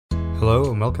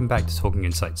Hello and welcome back to Talking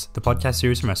Insights, the podcast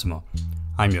series from ESOMAR.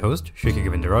 I'm your host, Shrika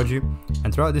Govindaraju,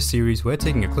 and throughout this series we're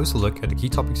taking a closer look at the key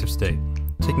topics of today,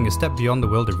 taking a step beyond the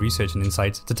world of research and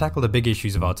insights to tackle the big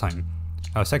issues of our time.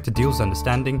 Our sector deals with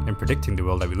understanding and predicting the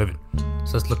world that we live in.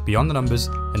 So let's look beyond the numbers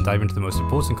and dive into the most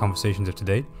important conversations of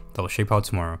today that will shape our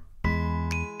tomorrow.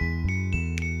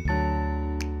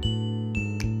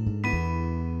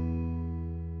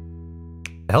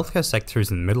 The healthcare sector is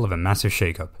in the middle of a massive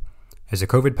shake-up. As the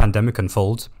COVID pandemic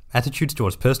unfolds, attitudes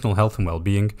towards personal health and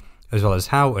well-being, as well as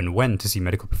how and when to see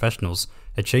medical professionals,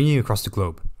 are changing across the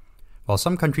globe. While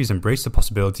some countries embrace the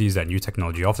possibilities that new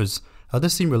technology offers,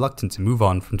 others seem reluctant to move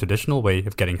on from traditional way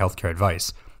of getting healthcare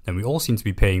advice, and we all seem to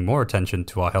be paying more attention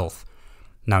to our health.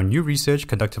 Now, new research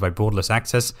conducted by Borderless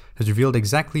Access has revealed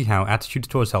exactly how attitudes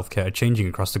towards healthcare are changing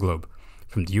across the globe,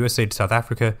 from the USA to South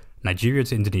Africa, Nigeria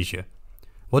to Indonesia.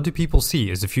 What do people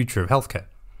see as the future of healthcare?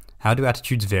 How do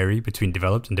attitudes vary between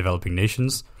developed and developing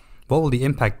nations? What will the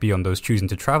impact be on those choosing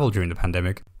to travel during the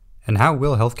pandemic? And how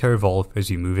will healthcare evolve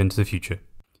as we move into the future?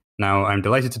 Now, I'm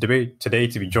delighted today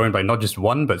to be joined by not just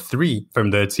one, but three from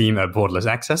the team at Borderless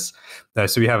Access.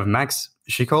 So we have Max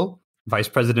Schickel, Vice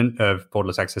President of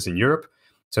Borderless Access in Europe.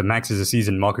 So Max is a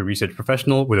seasoned market research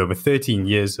professional with over 13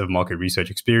 years of market research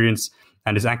experience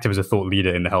and is active as a thought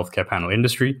leader in the healthcare panel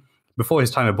industry. Before his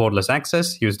time at Borderless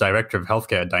Access, he was Director of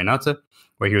Healthcare at Dynata,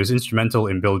 where he was instrumental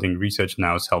in building Research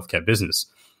Now's healthcare business.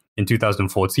 In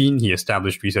 2014, he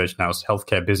established Research Now's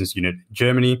healthcare business unit in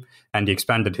Germany, and he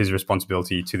expanded his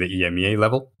responsibility to the EMEA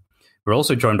level. We're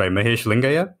also joined by Mahesh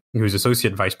Lingaya, who is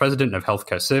Associate Vice President of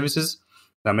Healthcare Services.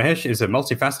 Now, Mahesh is a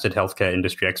multifaceted healthcare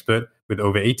industry expert with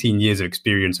over 18 years of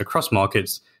experience across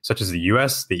markets such as the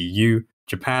US, the EU,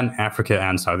 Japan, Africa,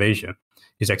 and South Asia.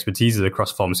 His expertise is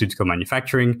across pharmaceutical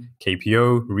manufacturing,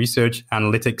 KPO, research,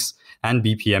 analytics, and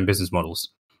BPM business models.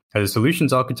 As a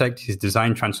solutions architect, he's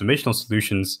designed transformational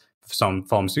solutions for some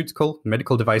pharmaceutical,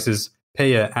 medical devices,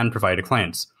 payer, and provider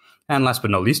clients. And last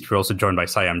but not least, we're also joined by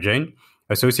Sayam Jain,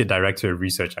 Associate Director of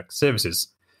Research Services.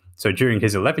 So during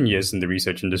his 11 years in the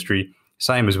research industry,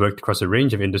 Sayam has worked across a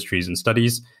range of industries and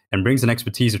studies and brings an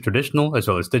expertise of traditional as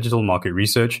well as digital market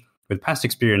research with past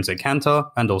experience at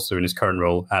Kantar and also in his current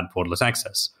role at Borderless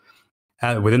Access.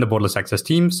 Within the Borderless Access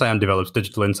team, Sayam develops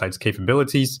digital insights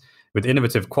capabilities with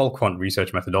innovative qual-quant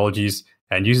research methodologies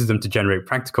and uses them to generate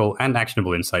practical and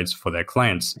actionable insights for their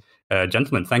clients.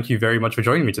 Gentlemen, thank you very much for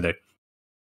joining me today.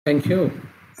 Thank you.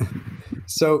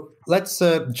 So let's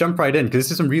jump right in, because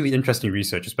this is some really interesting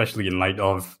research, especially in light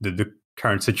of the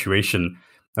current situation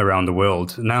around the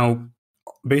world. Now,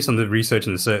 based on the research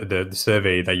and the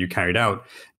survey that you carried out,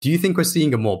 do you think we're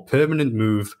seeing a more permanent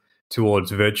move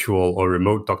towards virtual or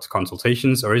remote doctor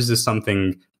consultations, or is this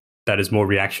something that is more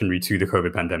reactionary to the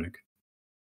COVID pandemic?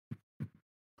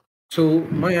 So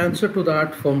my answer to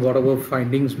that, from whatever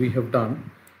findings we have done,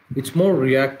 it's more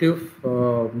reactive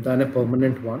than a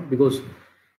permanent one, because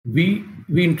we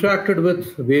interacted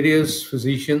with various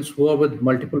physicians who are with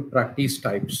multiple practice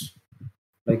types.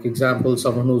 Like example,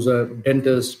 someone who's a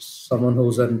dentist, someone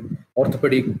who's an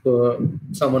orthopedic,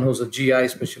 someone who's a GI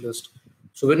specialist.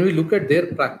 So when we look at their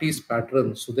practice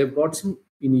patterns, so they've got some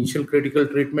initial critical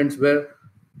treatments where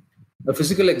a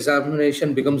physical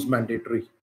examination becomes mandatory.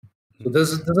 So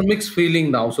there's a mixed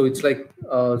feeling now. So it's like,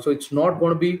 so it's not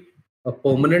going to be a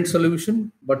permanent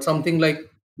solution, but something like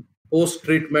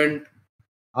post-treatment,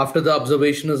 after the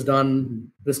observation is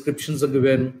done, prescriptions are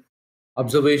given,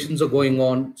 observations are going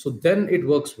on. So then it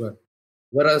works well.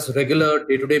 Whereas regular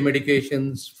day-to-day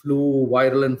medications, flu,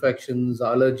 viral infections,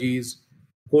 allergies,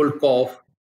 cold cough,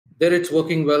 there it's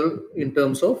working well in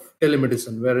terms of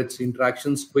telemedicine, where it's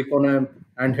interactions quick on a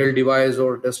handheld device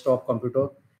or desktop computer.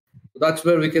 So that's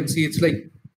where we can see it's like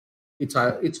it's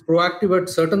proactive at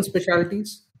certain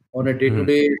specialties on a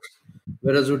day-to-day,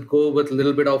 whereas it would go with a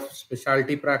little bit of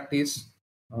specialty practice.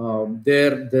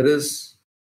 There is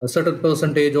a certain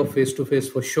percentage of face-to-face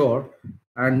for sure,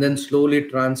 and then slowly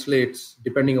translates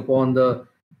depending upon the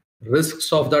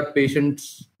risks of that patient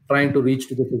trying to reach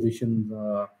to the physician,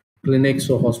 clinics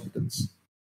or hospitals.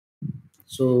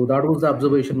 So that was the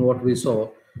observation what we saw.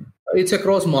 It's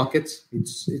across markets.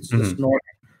 It's just not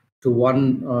to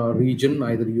one region,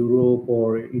 either Europe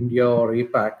or India or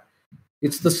APAC.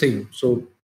 It's the same. So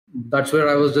that's where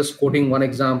I was just quoting one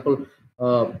example,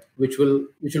 which will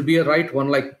be a right one,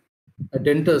 like a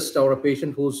dentist or a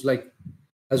patient who's like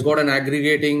has got an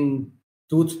aggregating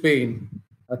tooth pain,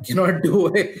 cannot do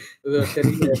a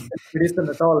medicine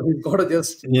at all. He's got to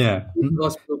just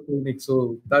hospital clinic.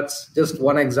 So that's just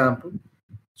one example.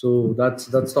 So that's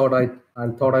thought I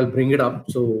thought I'll bring it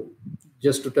up. So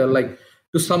just to tell, like,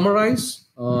 to summarize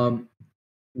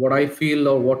what I feel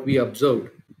or what we observed,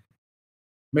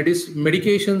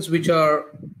 medications which are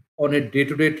on a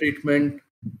day-to-day treatment,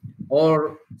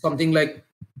 or something like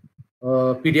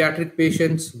pediatric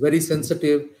patients, very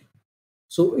sensitive.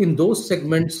 So in those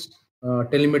segments,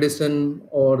 telemedicine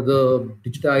or the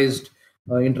digitized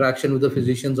interaction with the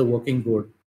physicians are working good.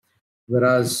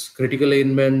 Whereas critical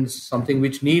ailments, something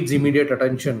which needs immediate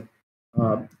attention,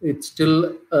 it's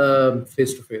still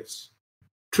face to face.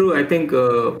 True. I think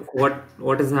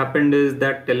what has happened is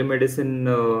that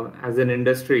telemedicine as an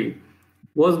industry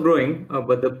was growing,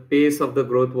 but the pace of the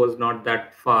growth was not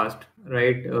that fast,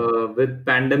 right? With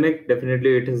pandemic,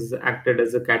 definitely it has acted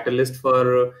as a catalyst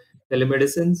for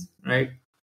telemedicines, right?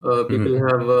 People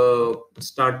have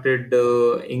started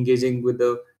engaging with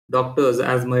the doctors,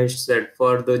 as Mahesh said,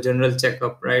 for the general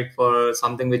checkup, right? For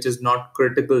something which is not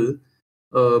critical,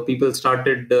 people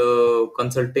started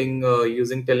consulting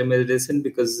using telemedicine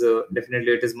because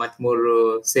definitely it is much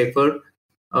more safer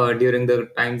during the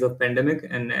times of pandemic,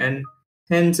 and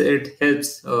hence it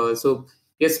helps. So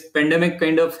yes, pandemic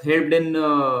kind of helped in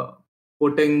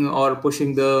putting or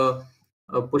pushing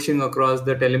across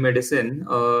the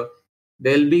telemedicine.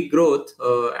 There'll be growth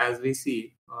as we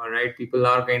see, right? People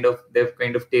are they've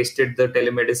kind of tasted the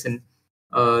telemedicine.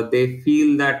 They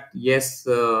feel that yes,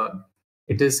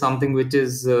 it is something which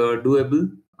is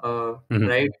doable,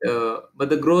 right? But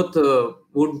the growth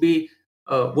would be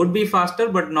faster,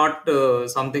 but not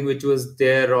something which was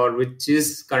there or which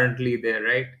is currently there,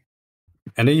 right?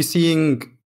 And are you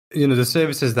seeing, the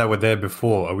services that were there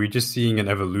before? Are we just seeing an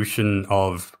evolution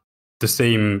of the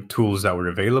same tools that were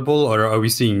available, or are we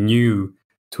seeing new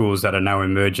tools that are now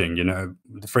emerging?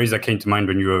 The phrase that came to mind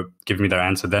when you were giving me that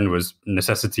answer then was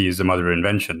necessity is the mother of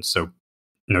invention. So,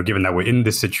 given that we're in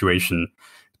this situation,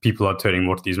 people are turning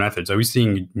more to these methods. Are we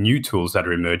seeing new tools that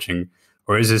are emerging,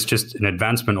 or is this just an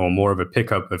advancement or more of a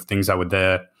pickup of things that were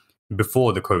there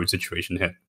before the COVID situation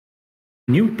hit?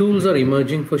 New tools are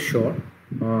emerging for sure,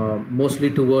 mostly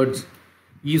towards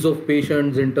ease of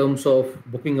patients in terms of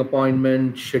booking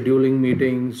appointments, scheduling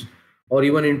meetings, or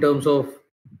even in terms of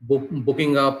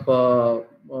booking up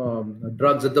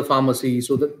drugs at the pharmacy.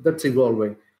 So that's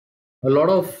evolving. A lot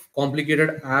of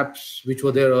complicated apps which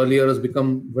were there earlier has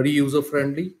become very user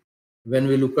friendly. When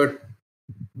we look at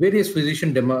various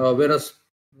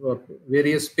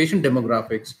various patient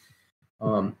demographics,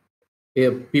 um,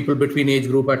 people between age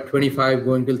group at 25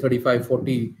 going till 35,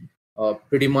 40,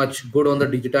 pretty much good on the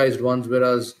digitized ones,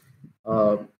 whereas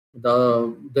uh,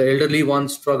 the elderly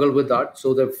ones struggle with that.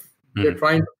 So they're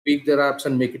trying to tweak their apps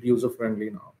and make it user friendly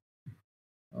now.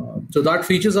 So that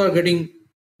features are getting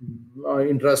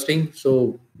interesting.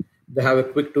 So they have a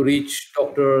quick to reach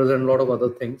doctors and a lot of other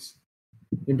things.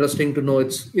 Interesting to know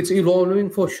it's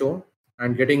evolving for sure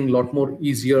and getting a lot more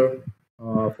easier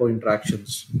for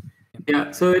interactions.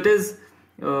 Yeah, so it is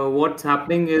what's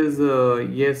happening is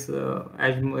yes,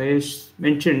 as Mahesh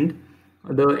mentioned,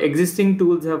 the existing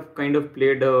tools have kind of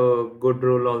played a good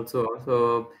role also.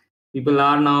 So people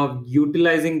are now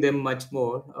utilizing them much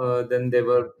more than they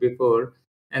were before,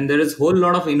 and there is whole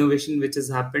lot of innovation which has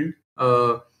happened.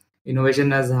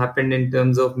 Innovation has happened in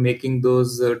terms of making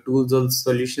those tools or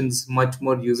solutions much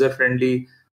more user friendly,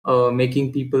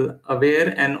 making people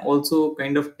aware, and also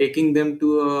kind of taking them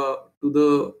to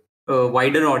the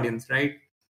wider audience, right?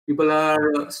 People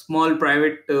are small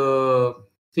private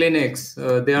clinics.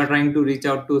 They are trying to reach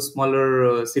out to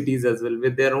smaller cities as well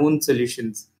with their own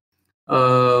solutions,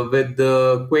 with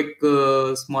the quick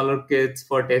smaller kits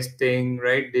for testing,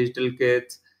 right? Digital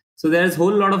kits. So there's a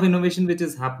whole lot of innovation which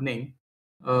is happening,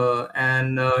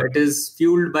 and it is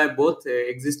fueled by both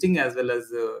existing as well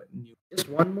as new. Just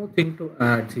one more thing to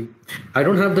add. See, I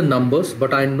don't have the numbers,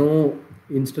 but I know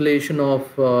installation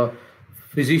of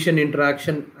physician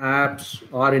interaction apps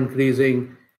are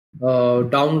increasing.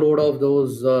 Download of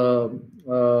those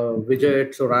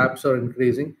widgets or apps are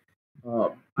increasing.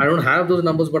 I don't have those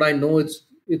numbers, but I know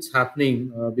it's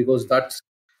happening because that's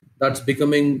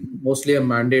becoming mostly a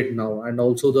mandate now, and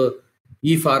also the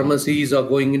e-pharmacies are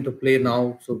going into play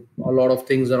now. So a lot of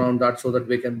things around that, so that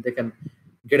they can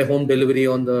get a home delivery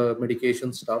on the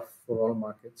medication stuff for all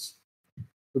markets.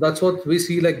 So that's what we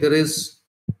see. Like there is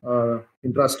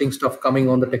interesting stuff coming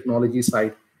on the technology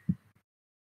side.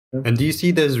 And do you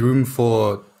see there's room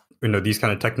for these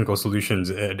kind of technical solutions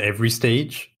at every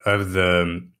stage of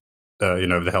the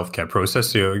the healthcare process?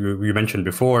 So you mentioned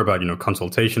before about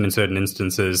consultation in certain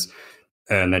instances,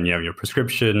 and then you have your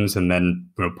prescriptions, and then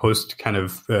post kind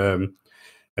of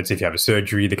let's say if you have a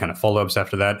surgery, the kind of follow-ups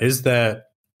after that. Is there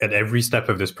at every step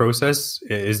of this process,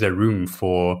 is there room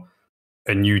for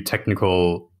a new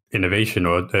technical innovation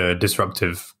or a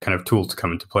disruptive kind of tool to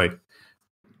come into play?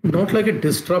 Not like a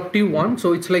disruptive one.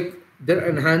 So it's like they're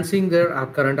enhancing their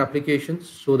current applications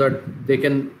so that they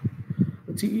can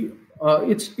see.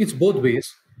 It's both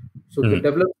ways. So the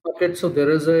developed market. So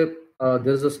there's a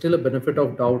still a benefit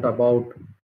of doubt about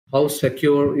how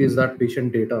secure is that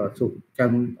patient data. So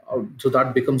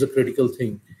that becomes a critical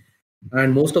thing,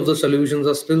 and most of the solutions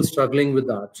are still struggling with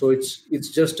that. So it's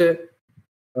just a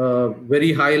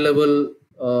very high level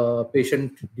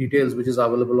patient details which is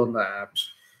available on the apps.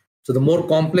 So the more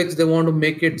complex they want to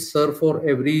make it serve for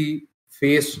every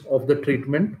phase of the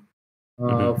treatment,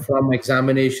 from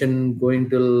examination going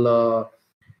till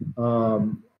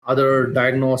other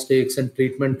diagnostics and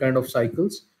treatment kind of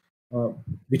cycles, uh,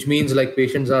 which means like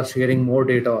patients are sharing more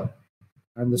data,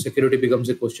 and the security becomes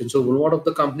a question. So a lot of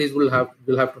the companies will have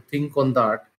to think on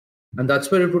that, and that's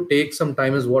where it would take some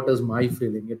time. Is what is my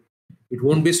feeling. It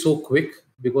won't be so quick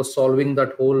because solving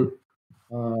that whole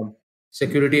uh,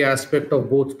 security aspect of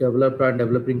both developed and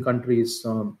developing countries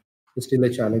is still a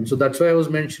challenge. So that's why I was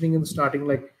mentioning in the starting,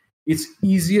 like it's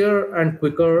easier and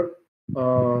quicker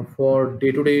for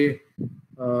day-to-day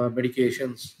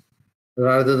medications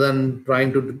rather than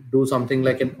trying to do something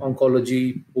like an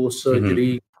oncology post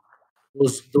surgery.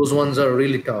 Those ones are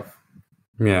really tough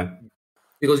Yeah.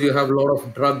 because you have a lot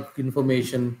of drug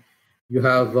information, you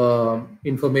have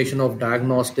information of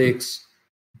diagnostics,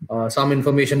 some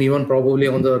information even probably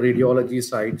on the radiology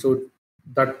side. So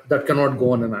that cannot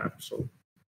go on an app. So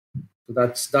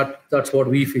that's what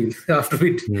we feel after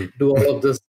we do all of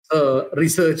this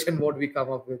research and what we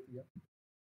come up with. Yeah.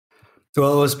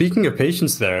 Well, speaking of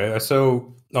patients there,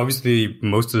 so obviously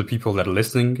most of the people that are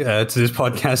listening to this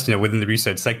podcast, within the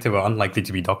research sector are unlikely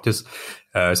to be doctors.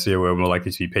 So we're more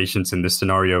likely to be patients in this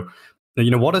scenario.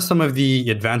 What are some of the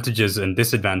advantages and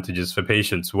disadvantages for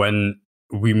patients when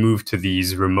we move to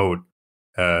these remote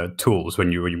tools,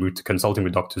 when you move to consulting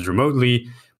with doctors remotely?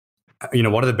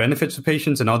 What are the benefits for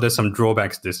patients, and are there some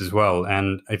drawbacks to this as well?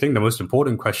 And I think the most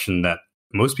important question that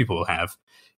most people will have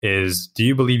is, do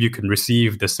you believe you can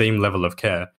receive the same level of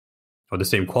care or the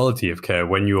same quality of care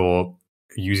when you're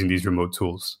using these remote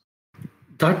tools?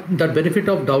 That benefit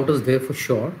of doubt is there for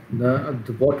sure.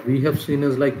 What we have seen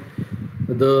is like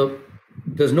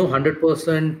there's no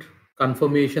 100%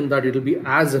 confirmation that it'll be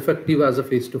as effective as a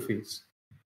face to face.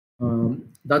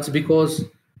 That's because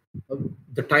uh,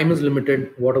 the time is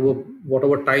limited.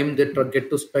 Whatever time they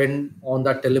get to spend on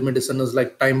that telemedicine is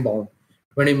like time bound,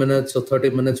 20 minutes or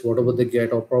 30 minutes, whatever they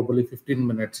get, or probably 15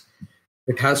 minutes.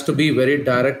 It has to be very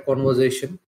direct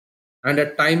conversation, and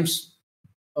at times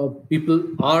people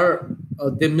are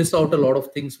they miss out a lot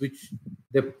of things which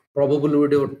they probably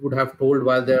would have told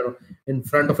while they're in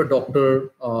front of a doctor,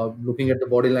 looking at the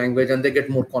body language, and they get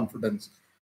more confidence.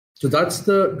 So that's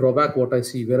the drawback what I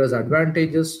see. Whereas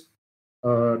advantages,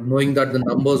 knowing that the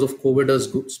numbers of COVID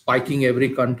is spiking every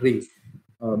country,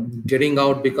 getting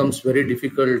out becomes very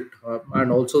difficult,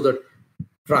 and also the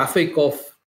traffic of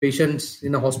patients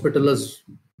in a hospital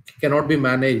cannot be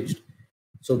managed.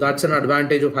 So that's an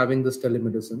advantage of having this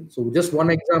telemedicine. So just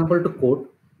one example to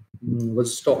quote,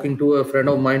 was talking to a friend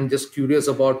of mine, just curious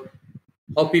about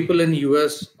how people in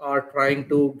US are trying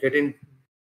to get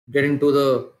into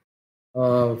the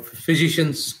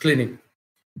physician's clinic.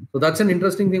 So that's an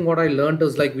interesting thing. What I learned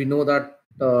is like we know that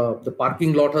the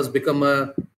parking lot has become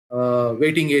a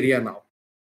waiting area now.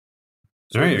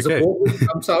 So All right, there's a okay. board which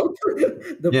comes out.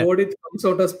 The Yeah. board it comes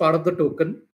out as part of the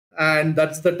token, and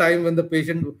that's the time when the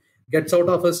patient gets out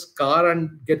of his car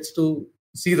and gets to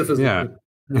see the Yeah.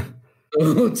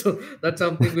 physician. So that's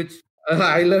something which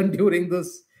I learned during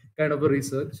this kind of a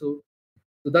research. So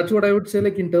that's what I would say.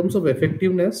 Like in terms of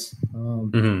effectiveness,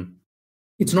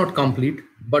 it's not complete,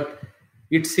 but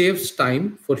it saves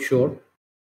time for sure.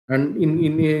 And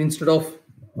instead of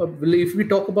well, if we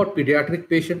talk about pediatric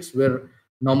patients, where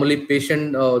normally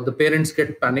the parents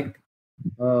get panicked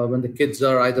when the kids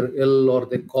are either ill or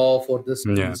they cough or they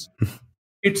Yeah. sneeze,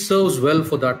 it serves well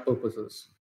for that purposes.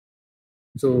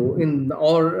 So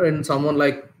in someone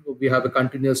like we have a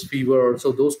continuous fever,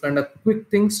 so those kind of quick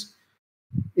things,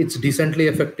 it's decently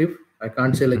effective. I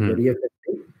can't say like very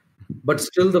effective, but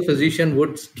still the physician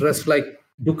would stress like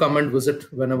do come and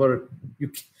visit whenever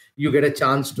you get a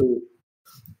chance to,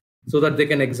 so that they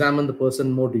can examine the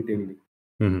person more detailedly.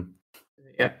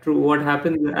 Yeah, true. What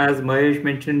happens, as Mahesh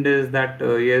mentioned, is that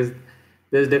yes,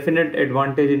 there's definite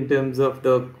advantage in terms of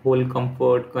the whole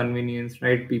comfort, convenience,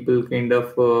 right? People kind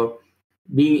of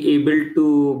being able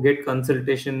to get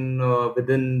consultation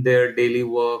within their daily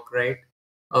work, right?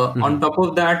 On top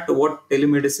of that, what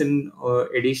telemedicine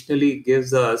additionally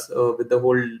gives us with the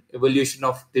whole evolution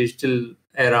of digital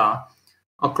era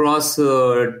across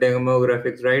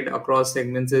demographics, right, across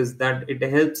segments, is that it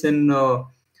helps in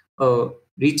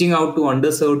reaching out to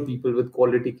underserved people with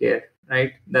quality care,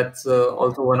 right? That's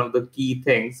also one of the key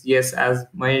things. Yes, as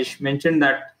Mahesh mentioned,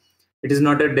 that it is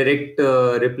not a direct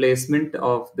replacement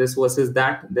of this versus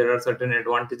that. There are certain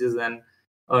advantages, and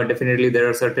definitely there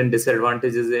are certain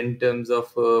disadvantages in terms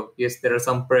of, yes, there are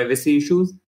some privacy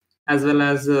issues, as well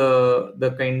as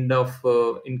the kind of,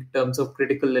 in terms of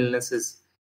critical illnesses,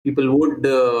 people would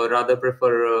rather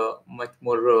prefer much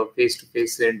more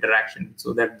face-to-face interaction,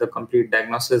 so that the complete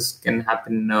diagnosis can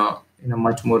happen in a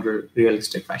much more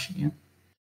realistic fashion. Yeah.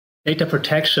 Data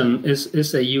protection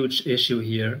is a huge issue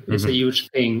here. It's a huge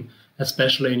thing,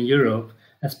 especially in Europe,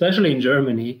 especially in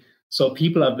Germany. So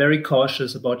people are very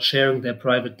cautious about sharing their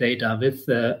private data with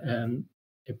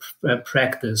a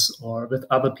practice or with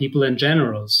other people in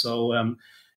general. So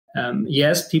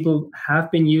yes, people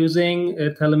have been using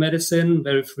telemedicine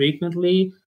very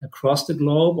frequently across the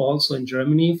globe, also in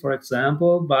Germany, for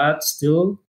example, but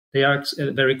still they are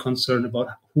very concerned about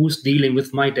who's dealing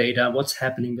with my data, what's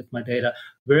happening with my data,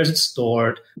 where is it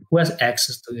stored, who has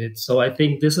access to it. So I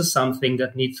think this is something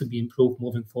that needs to be improved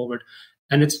moving forward.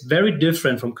 And it's very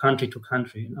different from country to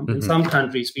country. In some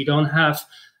countries, we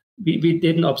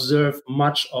didn't observe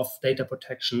much of data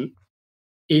protection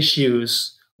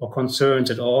issues or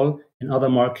concerns at all. In other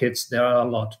markets, there are a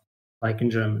lot, like in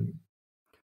Germany.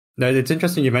 No, it's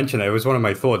interesting you mentioned that. It was one of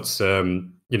my thoughts.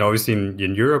 Obviously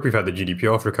in Europe, we've had the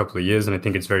GDPR for a couple of years, and I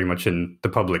think it's very much in the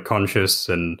public conscious,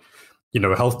 and,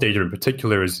 health data in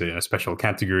particular is a special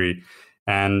category.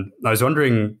 And I was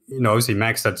wondering, obviously,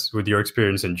 Max, that's with your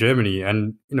experience in Germany,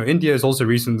 and, India has also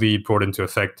recently brought into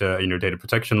effect, data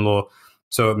protection law.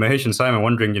 So Mahesh and Simon, I'm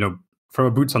wondering, from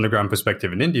a boots on the ground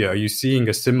perspective in India, are you seeing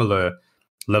a similar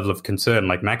level of concern,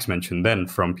 like Max mentioned then,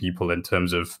 from people in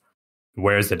terms of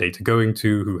where is the data going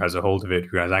to, who has a hold of it,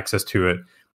 who has access to it?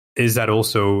 Is that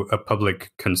also a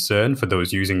public concern for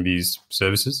those using these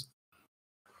services?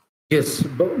 Yes,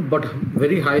 but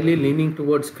very highly leaning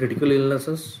towards critical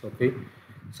illnesses. Okay,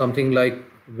 something like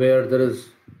where there is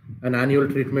an annual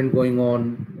treatment going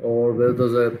on, or where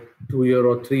there's a 2-year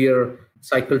or 3-year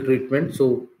cycle treatment.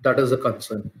 So that is a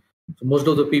concern. So most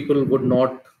of the people would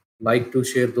not like to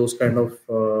share those kind of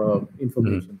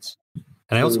informations.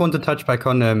 And I also want to touch back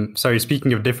on,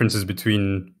 speaking of differences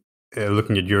between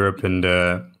looking at Europe and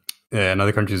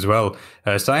other countries as well.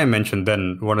 Saya mentioned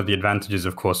then one of the advantages,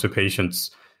 of course, for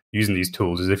patients using these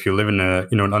tools is if you live in an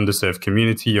underserved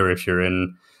community, or if you're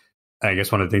in, I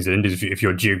guess one of the things in India is if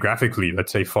you're geographically,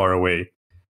 let's say, far away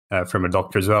from a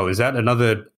doctor as well. Is that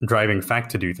another driving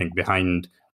factor, do you think, behind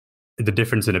the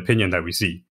difference in opinion that we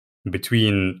see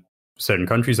between certain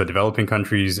countries or developing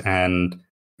countries and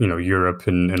Europe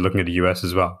and looking at the US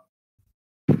as well?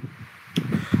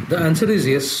 The answer is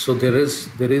yes. So there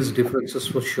is differences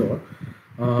for sure,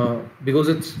 because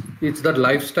it's that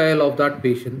lifestyle of that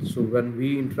patient. So when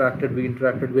we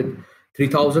interacted with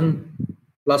 3,000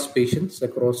 plus patients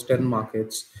across 10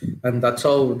 markets, and that's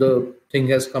how the thing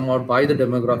has come out by the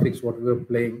demographics what we're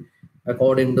playing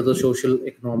according to the social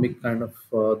economic kind of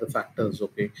the factors.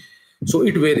 Okay, so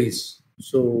it varies.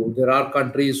 So there are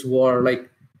countries who are like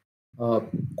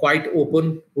quite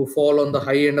open, who fall on the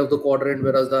high end of the quadrant,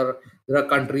 whereas there are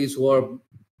countries who are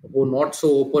not so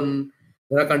open.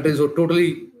 There are countries who are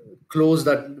totally closed,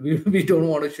 that we don't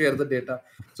want to share the data.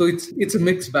 So it's a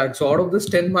mixed bag. So out of this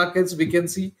 10 markets, we can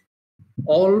see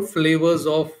all flavors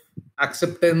of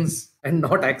acceptance and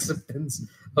not acceptance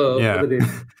for the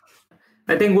data.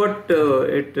 I think what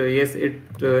it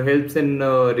helps in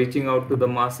reaching out to the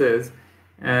masses.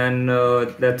 And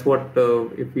that's what,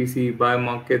 if we see by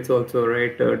markets also,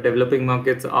 right? Developing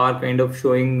markets are kind of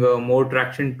showing more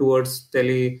traction towards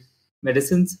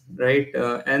telemedicines, right?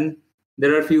 And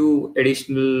there are a few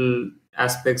additional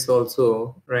aspects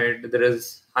also, right? There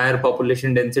is higher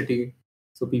population density.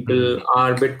 So people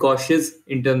are a bit cautious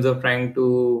in terms of trying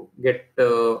to get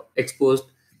exposed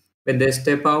when they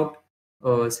step out.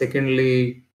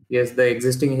 Secondly, yes, the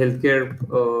existing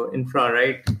healthcare infra,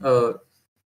 right?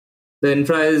 The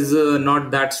infra is not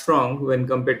that strong when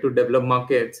compared to developed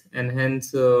markets, and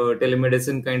hence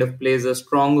telemedicine kind of plays a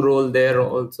strong role there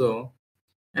also.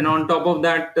 And on top of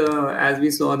that, as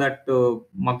we saw that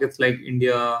markets like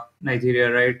India,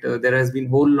 Nigeria, right, there has been a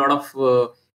whole lot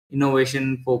of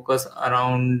innovation focus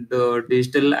around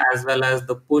digital, as well as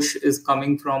the push is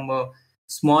coming from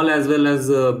small as well as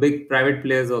big private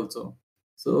players also.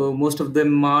 So most of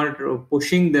them are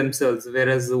pushing themselves,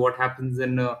 whereas what happens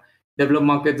in developed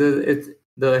markets is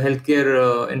the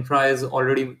healthcare infra is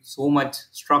already so much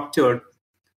structured,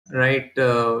 right?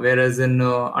 Whereas in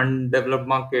undeveloped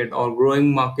market or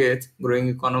growing markets, growing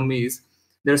economies,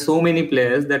 there are so many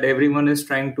players that everyone is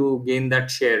trying to gain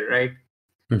that share, right?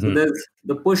 So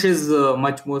the push is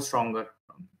much more stronger.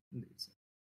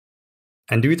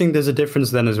 And do you think there's a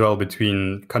difference then as well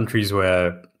between countries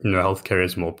where healthcare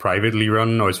is more privately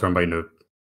run, or it's run by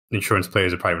insurance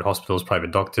players or private hospitals,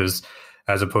 private doctors,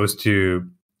 as opposed to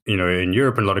in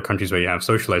Europe and a lot of countries where you have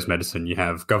socialized medicine, you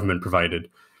have government provided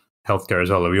healthcare as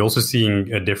well? Are we also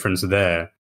seeing a difference there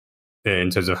in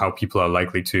terms of how people are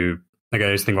likely to, like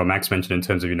I just think what Max mentioned in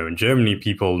terms of in Germany,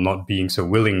 people not being so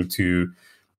willing to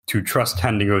trust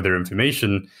handing over their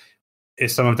information?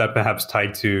 Is some of that perhaps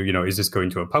tied to, is this going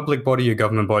to a public body, a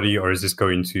government body, or is this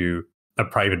going to a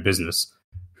private business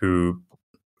who,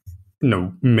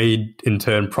 may in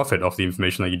turn profit off the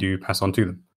information that you do pass on to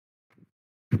them?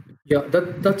 Yeah,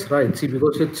 that's right. See,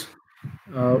 because it's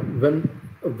when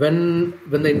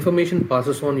the information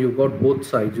passes on, you've got both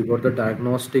sides. You've got the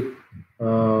diagnostic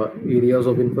areas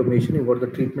of information, you've got the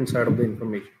treatment side of the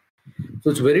information.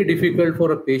 So it's very difficult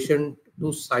for a patient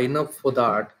to sign up for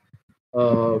that.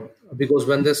 Because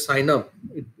when they sign up,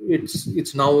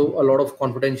 it's now a lot of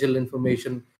confidential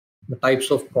information, the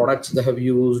types of products they have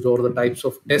used or the types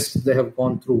of tests they have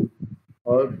gone through.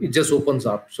 It just opens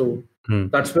up. So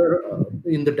that's where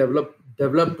in the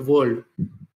developed world,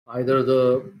 either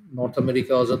the North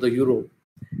America or the Europe,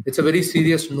 it's a very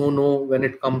serious no when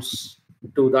it comes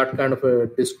to that kind of a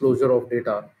disclosure of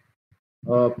data.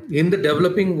 In the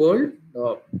developing world,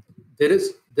 there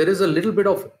is a little bit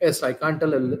of S. I can't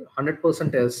tell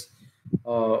 100% S.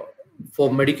 For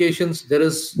medications, there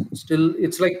is still,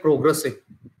 it's like progressing.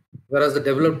 Whereas the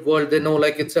developed world, they know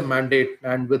like it's a mandate,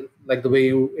 and with like the way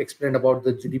you explained about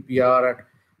the GDPR, and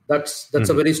that's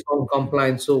a very strong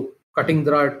compliance. So cutting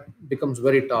that becomes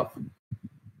very tough.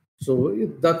 So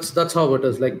that's how it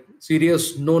is, like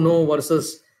serious no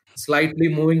versus slightly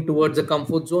moving towards a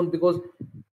comfort zone, because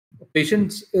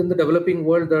patients in the developing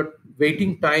world, the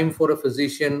waiting time for a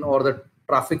physician or the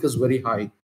traffic is very high.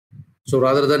 So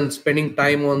rather than spending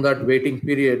time on that waiting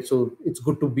period, so it's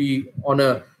good to be on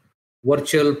a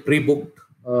virtual pre-booked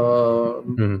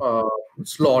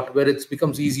slot where it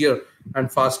becomes easier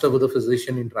and faster with the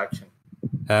physician interaction.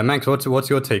 Max, what's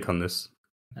your take on this?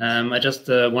 I just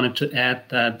wanted to add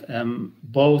that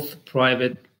both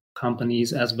private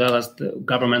companies as well as the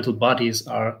governmental bodies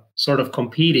are sort of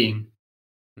competing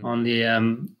on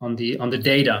the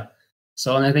data.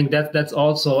 So, and I think that's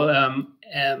also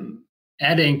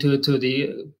adding to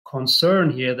the concern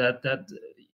here that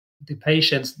the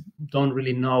patients don't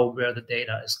really know where the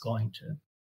data is going to.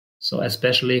 So,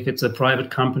 especially if it's a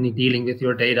private company dealing with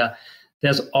your data,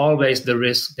 there's always the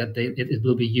risk that it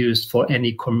will be used for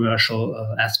any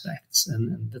commercial aspects,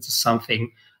 and this is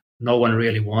something no one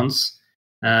really wants.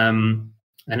 And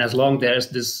as long there's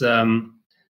this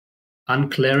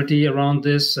unclarity around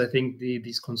this, I think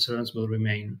these concerns will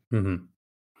remain. Mm-hmm.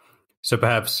 So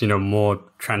perhaps more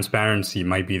transparency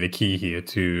might be the key here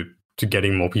to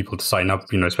getting more people to sign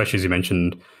up. Especially as you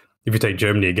mentioned, if you take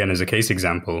Germany again as a case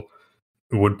example,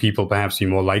 would people perhaps be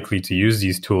more likely to use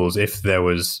these tools if there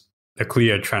was a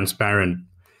clear, transparent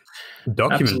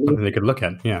document, something they could look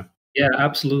at? Yeah,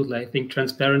 absolutely. I think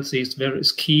transparency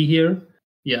is key here.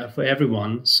 Yeah, for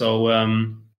everyone. So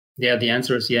the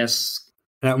answer is yes.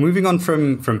 Now, moving on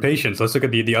from patients, let's look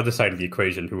at the other side of the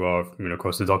equation, who are, of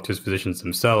course, the doctors, physicians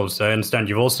themselves. I understand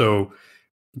you've also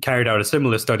carried out a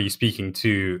similar study speaking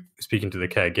to the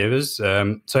caregivers.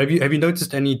 So have you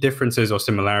noticed any differences or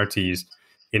similarities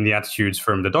in the attitudes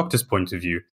from the doctor's point of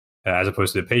view as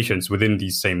opposed to the patients within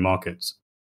these same markets?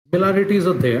 Similarities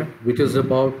are there, which is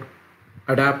about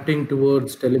adapting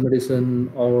towards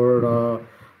telemedicine or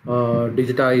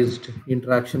digitized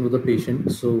interaction with the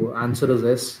patient. So answer is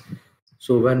yes.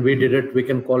 So when we did it, we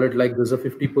can call it like there's a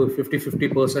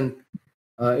 50%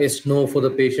 is no for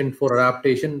the patient for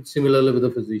adaptation, similarly with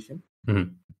the physician.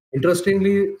 Mm-hmm.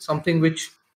 Interestingly, something which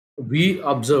we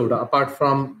observed, apart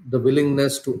from the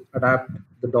willingness to adapt,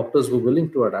 the doctors were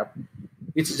willing to adapt,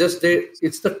 it's just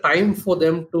it's the time for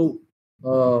them to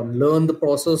learn the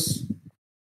process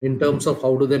in terms of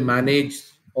how do they manage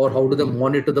or how do they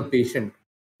monitor the patient.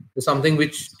 It's something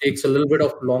which takes a little bit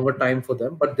of longer time for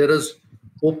them, but there is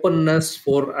openness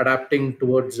for adapting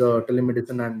towards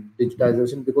telemedicine and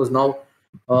digitization, because now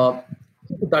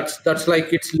that's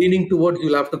like it's leaning towards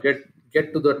you'll have to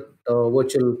get to the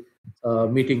virtual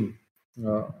meeting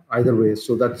either way.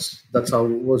 So that's how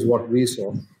was what we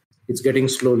saw. It's getting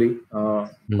slowly,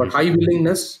 but high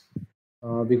willingness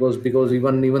because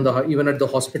even at the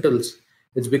hospitals,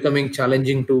 it's becoming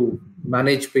challenging to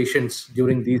manage patients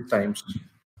during these times.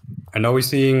 And are we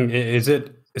seeing,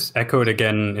 it's echoed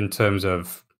again in terms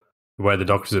of where the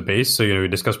doctors are based? So, we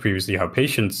discussed previously how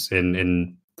patients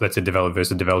in let's say, developed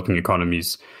versus developing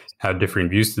economies had differing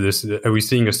views to this. Are we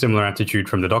seeing a similar attitude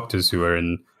from the doctors who are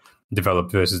in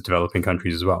developed versus developing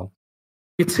countries as well?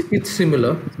 It's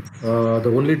similar.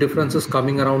 The only difference is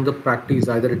coming around the practice.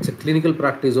 Either it's a clinical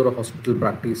practice or a hospital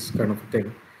practice kind of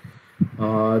thing.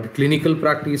 The clinical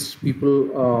practice,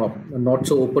 people are not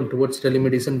so open towards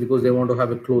telemedicine because they want to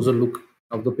have a closer look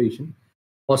of the patient.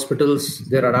 Hospitals,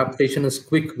 their adaptation is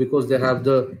quick because they have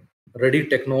the ready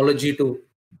technology to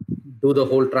do the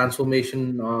whole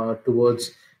transformation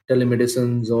towards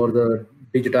telemedicines or the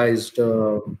digitized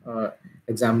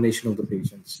examination of the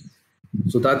patients.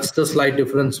 So that's the slight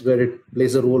difference where it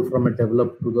plays a role from a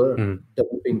developed to the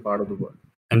developing part of the world.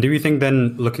 And do we think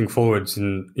then, looking forwards,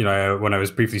 and when I was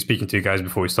briefly speaking to you guys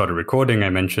before we started recording, I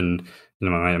mentioned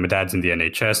my dad's in the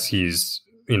NHS. He's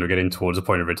getting towards the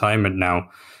point of retirement now.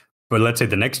 But let's say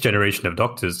the next generation of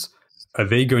doctors, are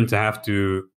they going to have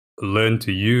to learn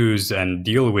to use and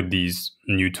deal with these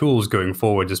new tools going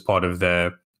forward as part of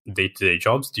their day-to-day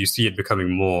jobs? Do you see it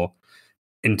becoming more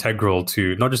integral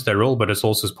to not just their role, but it's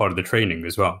also as part of the training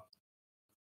as well?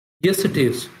 Yes, it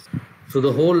is. So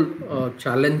the whole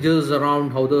challenges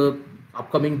around how the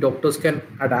upcoming doctors can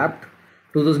adapt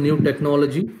to this new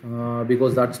technology,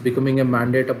 because that's becoming a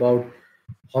mandate about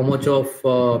how much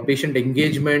of patient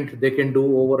engagement they can do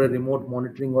over a remote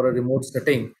monitoring or a remote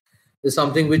setting, is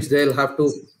something which they'll have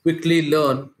to quickly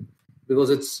learn, because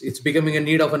it's becoming a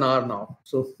need of an hour now.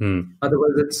 So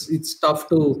otherwise it's tough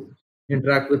to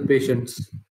interact with patients.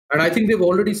 And I think they've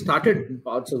already started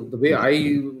parts of the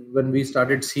way when we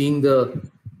started seeing the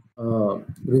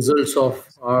results of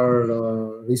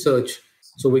our research.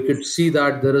 So we could see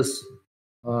that there is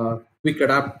quick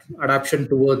adaptation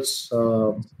towards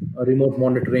remote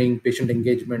monitoring, patient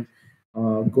engagement,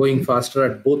 going faster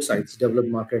at both sides, developed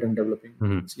market and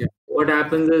developing. Yeah. What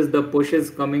happens is the push is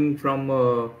coming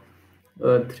from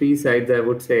three sides, I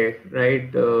would say,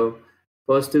 right?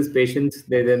 First is patients.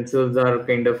 They themselves are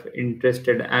kind of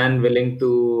interested and willing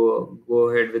to go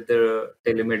ahead with the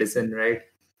telemedicine, right?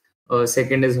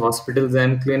 Second is hospitals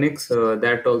and clinics.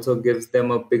 That also gives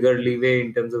them a bigger leeway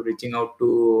in terms of reaching out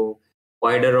to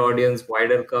wider audience,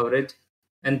 wider coverage.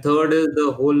 And third is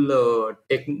the whole the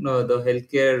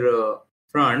healthcare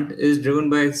front is driven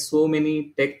by so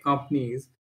many tech companies,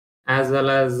 as well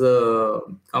as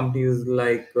companies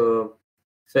like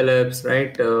Philips,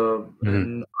 right,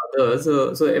 and others.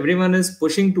 So everyone is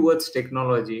pushing towards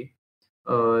technology.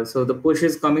 So the push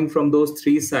is coming from those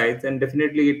three sides, and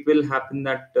definitely it will happen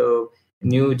that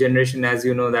new generation, as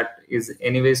you know, that is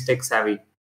anyways tech savvy.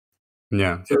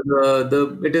 Yeah.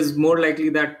 So it is more likely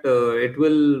that it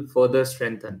will further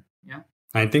strengthen. Yeah.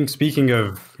 I think speaking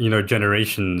of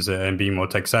generations and being more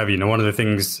tech savvy, one of the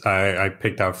things I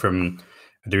picked out from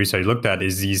the research I looked at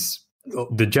is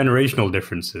the generational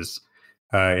differences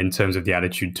in terms of the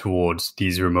attitude towards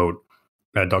these remote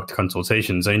doctor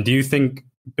consultations. I mean, do you think,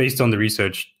 based on the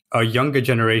research, are younger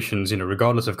generations,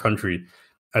 regardless of country,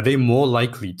 are they more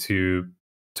likely to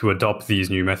adopt these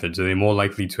new methods? Are they more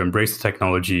likely to embrace the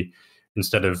technology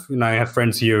instead of, I have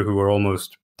friends here who are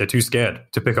they're too scared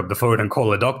to pick up the phone and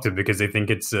call a doctor because they think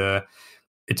it's a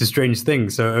strange thing.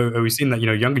 So are we seeing that,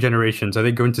 younger generations, are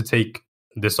they going to take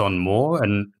this on more?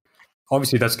 And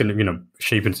obviously that's going to,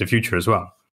 shape into the future as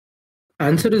well.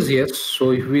 Answer is yes.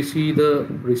 So if we see the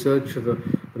research, the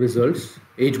results,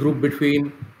 age group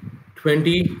between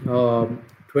 20,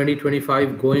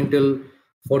 25 going till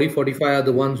 40, 45 are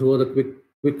the ones who are the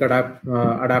quick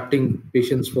adapting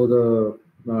patients for the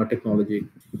technology.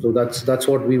 So that's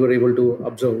what we were able to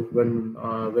observe when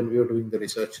we were doing the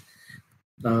research,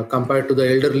 compared to the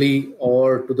elderly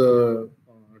or to the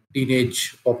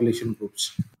teenage population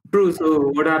groups. True.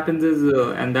 So what happens is,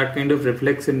 and that kind of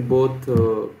reflects in both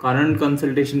current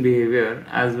consultation behavior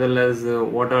as well as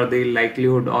what are the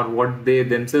likelihood or what they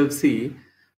themselves see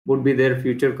would be their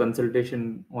future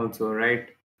consultation also, right?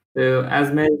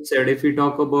 As Mesh said, if we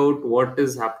talk about what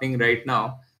is happening right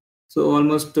now, so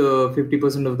almost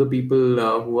 50% of the people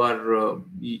who are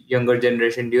younger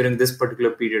generation during this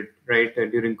particular period, right,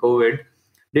 during COVID,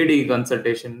 did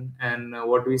e-consultation, and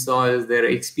what we saw is their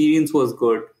experience was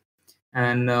good.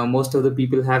 And most of the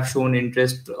people have shown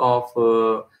interest of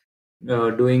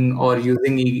doing or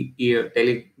using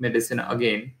telemedicine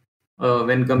again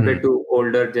when compared to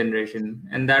older generation,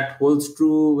 and that holds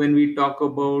true when we talk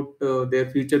about their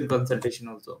future consultation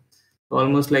also.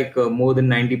 Almost like more than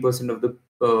 90% of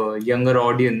the younger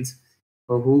audience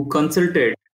who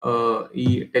consulted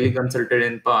teleconsulted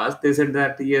in past, they said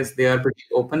that yes, they are pretty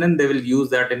open and they will use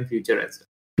that in future as well.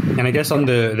 And I guess on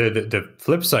the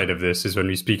flip side of this is when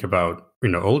we speak about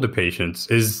older patients,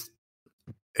 is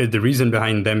the reason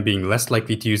behind them being less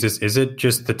likely to use this, is it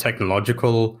just the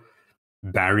technological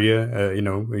barrier,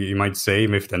 you might say,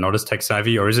 if they're not as tech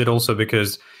savvy? Or is it also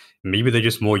because maybe they're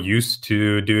just more used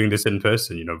to doing this in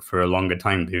person, for a longer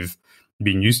time? They've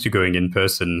been used to going in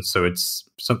person, so it's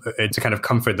a kind of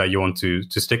comfort that you want to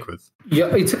stick with.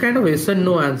 Yeah, it's a kind of yes and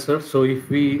no answer. So if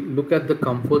we look at the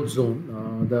comfort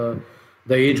zone,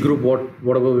 the age group,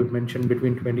 whatever we mentioned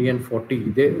between 20 and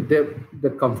 40, they're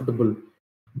comfortable.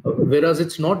 Whereas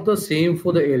it's not the same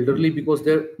for the elderly, because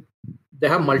they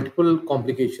have multiple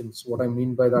complications. What I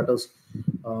mean by that is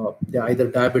they're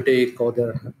either diabetic, or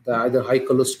they're either high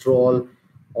cholesterol,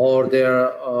 or they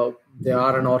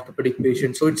are an orthopedic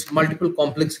patient. So it's multiple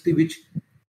complexity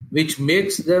which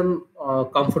makes them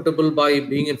comfortable by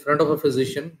being in front of a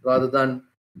physician rather than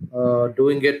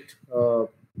doing it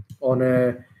on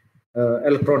a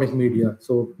electronic media.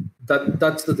 So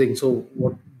that's the thing. So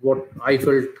what I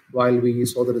felt while we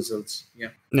saw the results. Yeah,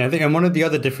 I think, and one of the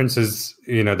other differences,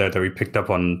 that we picked up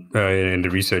on in the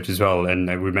research as well, and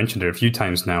we mentioned it a few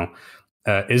times now,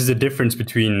 is the difference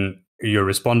between your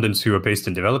respondents who are based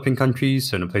in developing countries,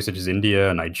 so in a place such as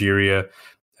India, Nigeria,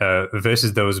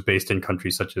 versus those based in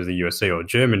countries such as the USA or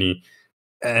Germany.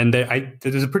 And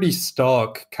there's a pretty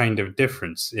stark kind of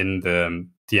difference in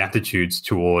the attitudes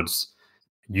towards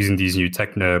using these new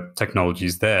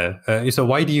technologies there. So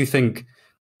why do you think,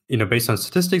 based on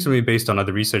statistics, or maybe based on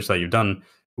other research that you've done,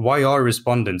 why are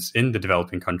respondents in the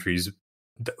developing countries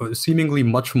seemingly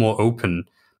much more open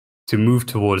to move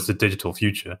towards the digital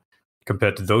future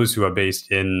compared to those who are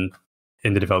based in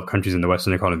the developed countries in the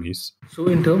Western economies? So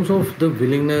in terms of the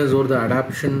willingness or the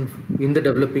adaptation in the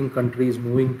developing countries,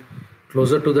 moving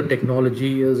closer to the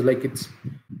technology, is like it's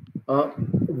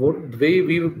the way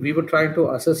we were trying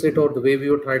to assess it, or the way we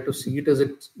were trying to see it, is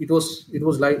it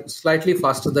was like slightly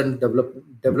faster than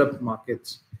developed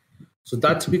markets. So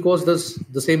that's because there's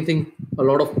the same thing, a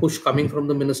lot of push coming from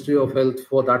the Ministry of Health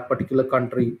for that particular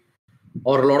country,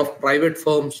 or a lot of private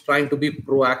firms trying to be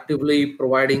proactively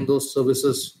providing those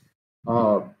services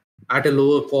at a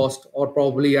lower cost, or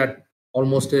probably at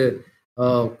almost a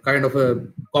kind of a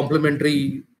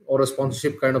complementary or a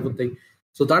sponsorship kind of a thing.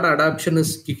 So that adaptation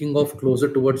is kicking off closer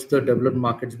towards the developed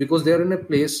markets, because they're in a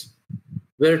place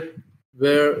where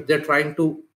they're trying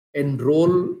to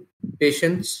enroll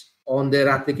patients on their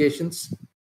applications.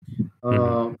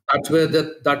 That's where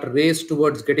that race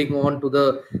towards getting on to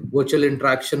the virtual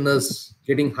interaction is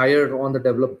getting higher on the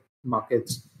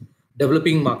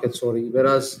developing markets, sorry.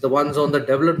 Whereas the ones on the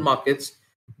developed markets,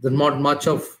 there's not much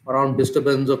of around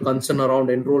disturbance or concern around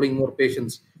enrolling more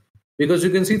patients, because you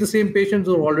can see the same patients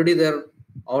who are already there,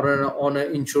 or on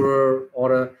an insurer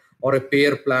or a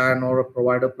payer plan or a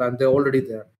provider plan. They're already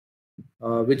there,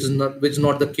 which is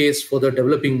not the case for the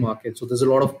developing market. So there's a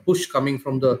lot of push coming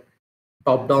from the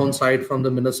top-down side from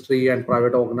the ministry and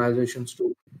private organizations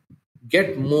to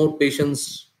get more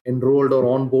patients enrolled or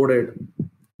onboarded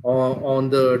on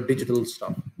the digital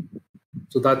stuff.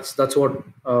 So that's what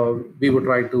we were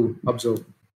trying to observe.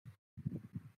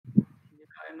 Yeah,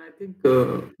 and I think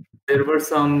there were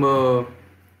some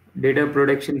data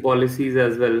protection policies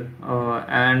as well,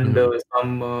 and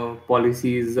some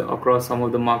policies across some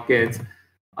of the markets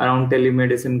around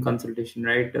telemedicine consultation,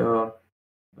 right?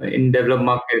 In developed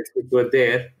markets,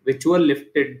 which were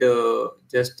lifted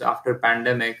just after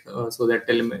pandemic, so that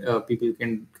people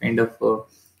can kind of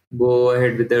go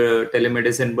ahead with the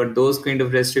telemedicine. But those kind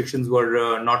of restrictions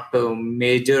were not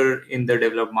major in the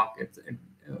developed markets,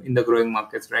 in the growing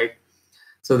markets, right?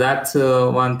 So that's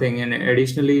one thing. And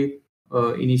additionally,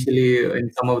 initially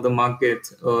in some of the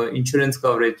markets, insurance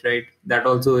coverage, right? That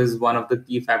also is one of the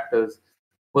key factors,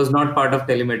 was not part of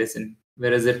telemedicine,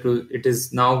 whereas it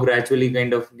is now gradually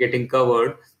kind of getting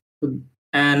covered.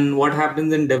 And what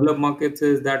happens in developed markets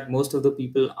is that most of the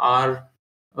people are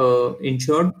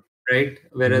insured, right?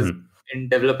 Whereas in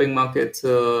developing markets,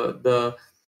 the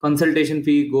consultation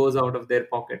fee goes out of their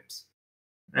pockets,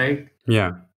 right?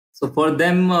 Yeah. So for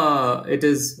them, it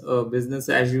is business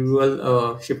as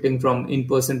usual, shifting from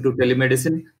in-person to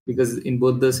telemedicine, because in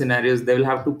both the scenarios, they will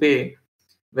have to pay.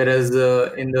 Whereas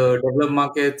in the developed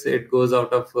markets, it goes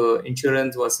out of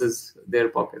insurance versus their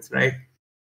pockets, right?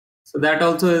 So that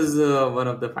also is one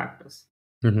of the factors.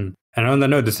 And on that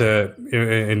note, there's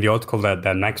in the article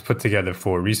that Max put together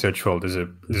for Research World, there's a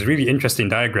really interesting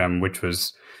diagram, which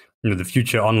was the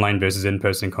future online versus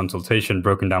in-person consultation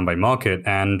broken down by market.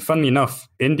 And funnily enough,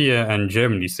 India and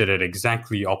Germany sit at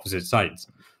exactly opposite sides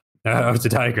of the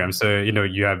diagram. So,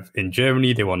 you have in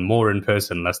Germany, they want more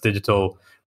in-person, less digital,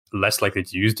 less likely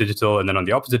to use digital. And then on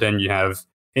the opposite end, you have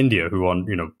India, who want,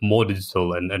 more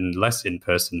digital and less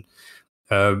in-person.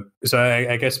 So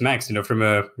I guess, Max, from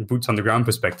a boots on the ground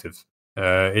perspective,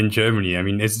 in Germany, I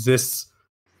mean, is this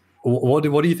what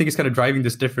do you think is kind of driving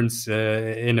this difference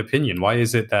in opinion? Why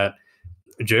is it that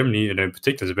Germany, in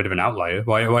particular, is a bit of an outlier?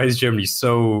 Why is Germany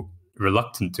so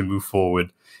reluctant to move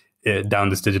forward down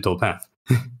this digital path?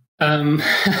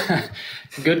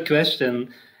 Good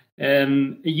question.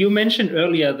 You mentioned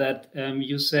earlier that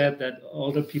you said that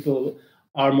older people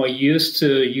are more used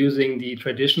to using the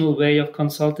traditional way of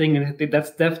consulting, and I think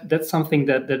that's something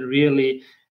that really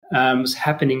is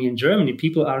happening in Germany.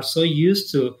 People are so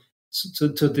used to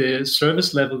the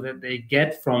service level that they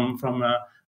get from a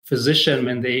physician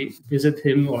when they visit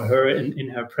him or her in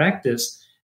her practice.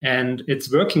 And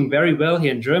it's working very well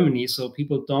here in Germany. So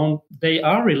people they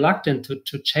are reluctant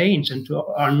to change and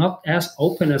are not as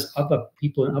open as other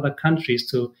people in other countries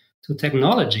to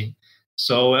technology.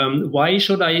 So why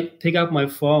should I pick up my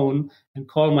phone and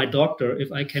call my doctor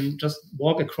if I can just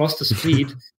walk across the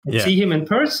street and see him in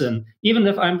person? Even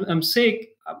if I'm sick,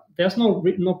 there's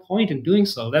no point in doing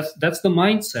so. That's the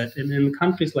mindset. And in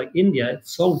countries like India,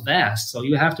 it's so vast. So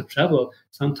you have to travel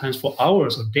sometimes for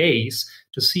hours or days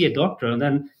to see a doctor. And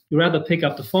then you rather pick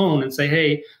up the phone and say,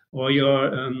 hey, or your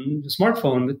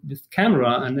smartphone with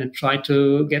camera, and then try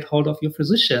to get hold of your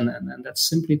physician. And that's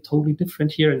simply totally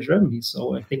different here in Germany.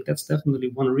 So I think that's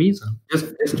definitely one reason.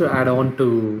 Just to add on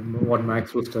to what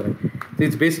Max was telling,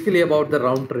 it's basically about the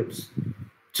round trips.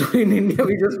 So in India,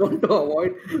 we just want to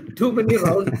avoid too many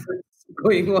round trips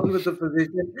going on with the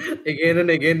physician again and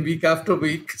again, week after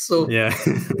week. So be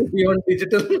on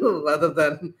digital rather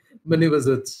than many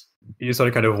visits. You sort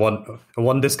of kind of want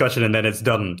one discussion and then it's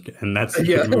done, and that's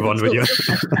you move on with your.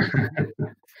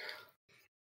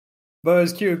 But I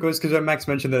was curious because Max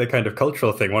mentioned that kind of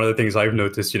cultural thing. One of the things I've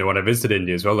noticed, when I visited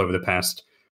India as well over the past,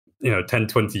 10,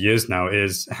 20 years now,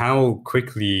 is how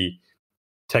quickly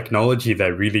technology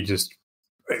there really just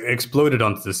exploded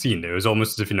onto the scene. It was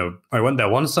almost as if, I went there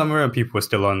one summer and people were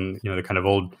still on, the kind of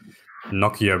old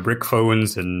Nokia brick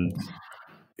phones, and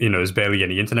there's barely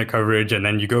any internet coverage. And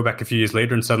then you go back a few years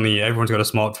later and suddenly everyone's got a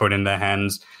smartphone in their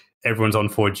hands. Everyone's on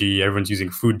 4G. Everyone's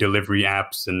using food delivery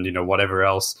apps and, whatever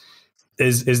else. Do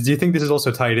you think this is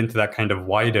also tied into that kind of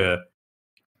wider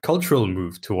cultural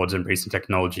move towards embracing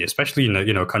technology, especially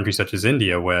in countries such as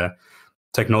India, where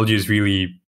technology has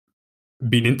really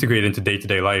been integrated into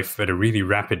day-to-day life at a really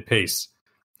rapid pace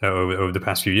over the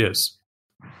past few years?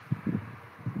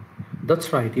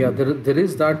 That's right. Yeah, there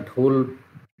is that whole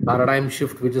paradigm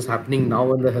shift which is happening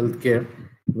now in the healthcare,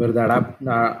 where the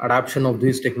adoption of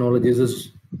these technologies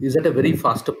is at a very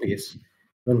faster pace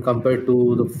when compared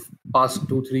to the past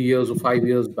 2-3 years or 5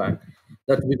 years back.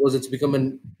 That's because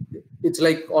it's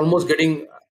like almost getting,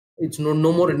 it's no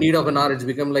more in need of an hour. It's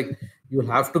become like you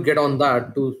have to get on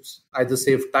that to either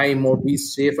save time or be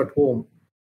safe at home,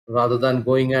 rather than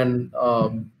going and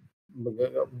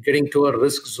getting to a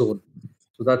risk zone.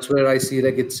 So that's where I see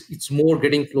like it's more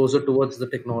getting closer towards the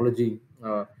technology,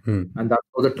 and that's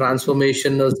how the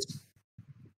transformation is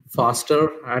faster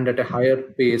and at a higher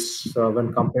pace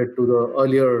when compared to the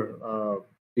earlier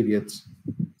periods.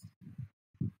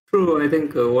 True. I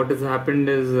think what has happened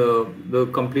is the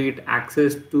complete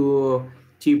access to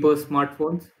cheaper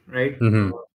smartphones, right?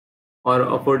 Or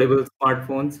affordable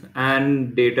smartphones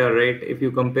and data, right? If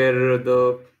you compare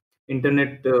the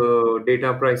internet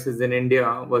data prices in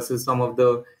India versus some of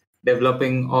the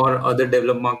developing or other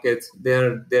developed markets,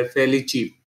 they're fairly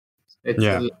cheap.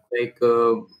 It's like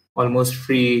almost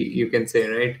free, you can say,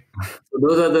 right? So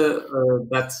those are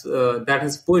that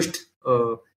has pushed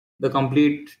the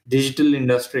complete digital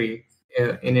industry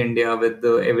in India, with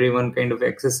everyone kind of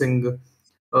accessing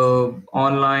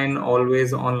online,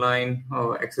 always online,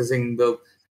 accessing the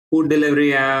food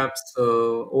delivery apps,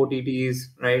 OTTs,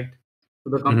 right? So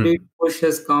the complete push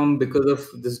has come because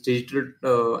of this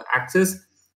digital access,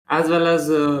 as well as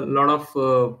a lot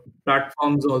of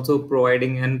platforms also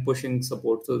providing and pushing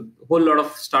support. So a whole lot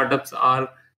of startups are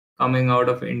coming out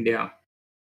of India,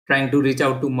 trying to reach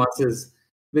out to masses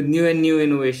with new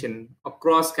innovation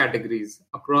across categories,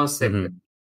 across sectors,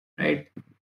 right?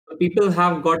 People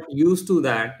have got used to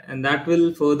that, and that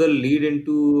will further lead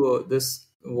into this.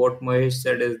 What Mahesh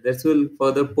said is this will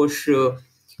further push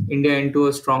India into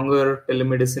a stronger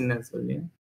telemedicine as well. Yeah.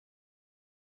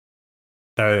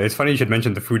 It's funny you should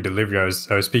mention the food delivery. I was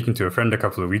speaking to a friend a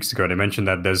couple of weeks ago, and I mentioned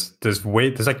that there's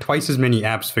like twice as many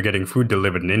apps for getting food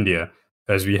delivered in India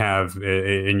as we have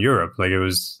in Europe. Like it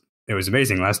was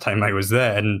amazing last time I was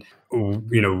there, and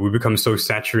we become so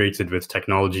saturated with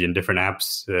technology and different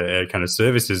apps, kind of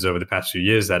services over the past few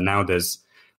years, that now there's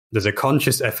a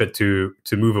conscious effort to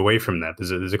move away from that.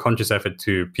 There's a conscious effort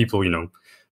to people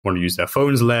want to use their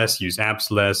phones less, use apps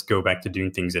less, go back to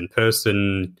doing things in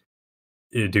person,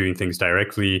 doing things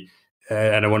directly.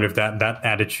 And I wonder if that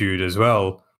attitude as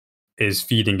well is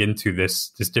feeding into this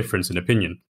difference in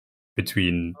opinion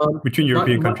between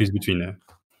European countries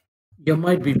Yeah,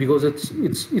 might be, because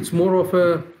it's more of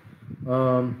a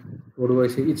what do I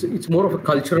say? It's more of a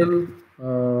cultural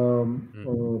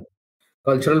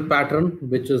pattern,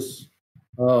 which is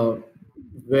uh,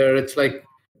 where it's like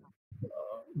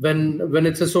when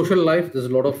it's a social life, there's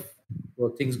a lot of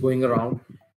things going around.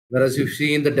 Whereas you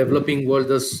see in the developing world,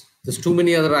 there's too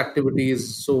many other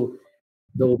activities, so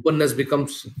the openness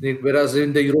becomes. Whereas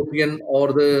in the European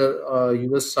or the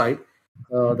US side,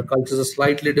 the cultures are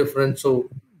slightly different. So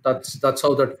that's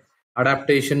how that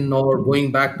adaptation or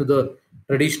going back to the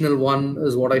traditional one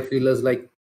is what I feel is like.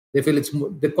 They feel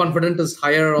the confidence is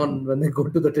higher on when they go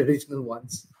to the traditional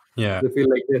ones. Yeah. They feel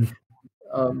like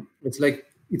it's like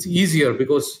it's easier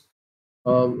because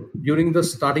during the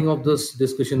starting of this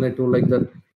discussion, I told like that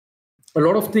a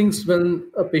lot of things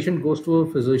when a patient goes to a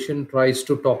physician, tries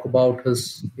to talk about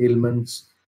his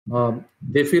ailments,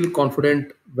 they feel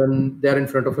confident when they're in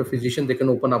front of a physician, they can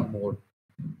open up more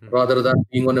rather than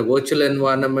being on a virtual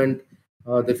environment.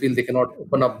 They feel they cannot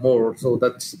open up more. So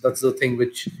that's the thing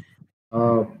which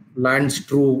uh, lands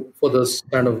true for this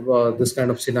kind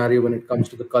of scenario when it comes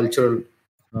to the cultural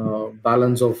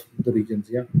balance of the regions.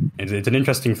 Yeah, it's an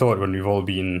interesting thought when we've all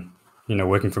been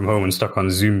working from home and stuck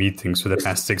on Zoom meetings for the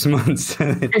past 6 months.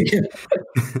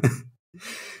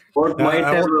 What might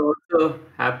have also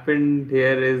happened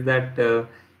here is that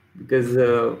because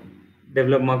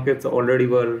developed markets already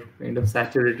were kind of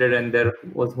saturated, and there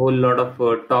was a whole lot of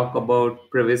talk about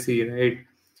privacy, right?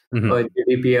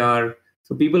 GDPR.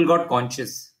 So people got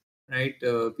conscious, right?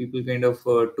 People kind of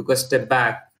took a step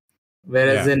back.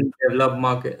 Whereas in developed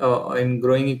market, in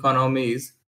growing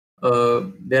economies,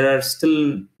 there are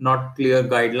still not clear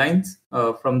guidelines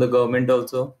from the government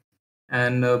also,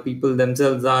 and people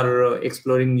themselves are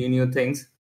exploring new things,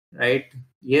 right?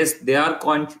 Yes, they are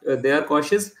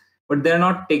cautious, but they are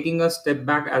not taking a step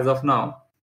back as of now.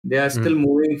 They are still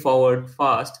moving forward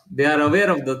fast. They are aware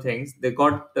of the things they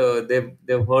got.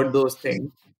 They've heard those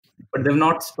things, but they've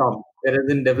not stopped. Whereas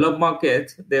in developed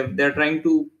markets, they're trying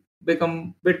to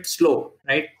become a bit slow,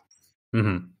 right?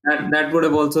 That would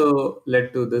have also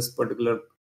led to this particular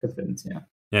difference. Yeah.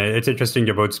 Yeah, it's interesting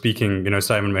about speaking.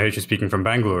 Simon Mahesh is speaking from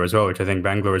Bangalore as well, which I think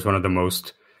Bangalore is one of the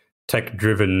most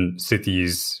tech-driven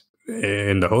cities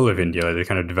in the whole of India. The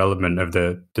kind of development of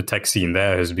the tech scene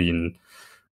there has been,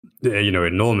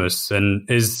 enormous. And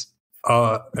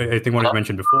I think what I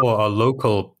mentioned before, are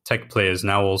local tech players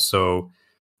now also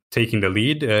taking the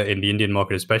lead in the Indian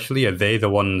market, especially? Are they the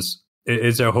ones?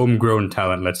 Is there homegrown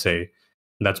talent, let's say,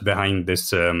 that's behind this,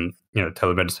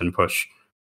 telemedicine push?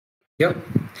 Yeah.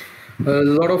 A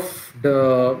lot of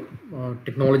the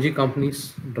technology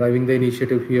companies driving the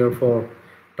initiative here for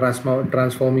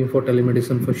transforming for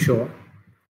telemedicine for sure,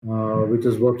 which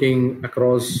is working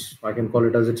across, I can call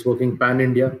it as it's working pan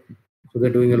India. So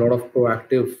they're doing a lot of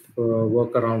proactive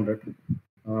work around it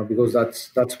because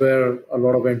that's where a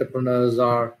lot of entrepreneurs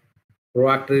are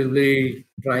proactively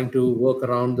trying to work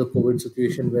around the COVID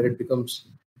situation, where it becomes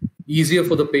easier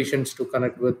for the patients to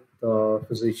connect with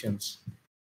physicians.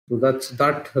 So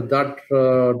that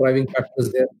driving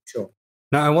factors there, sure.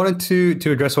 Now, I wanted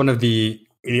to address one of the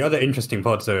other interesting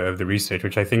parts of the research,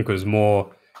 which I think was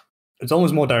it's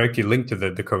almost more directly linked to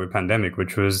the COVID pandemic,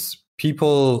 which was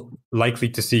people likely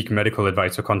to seek medical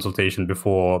advice or consultation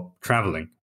before traveling,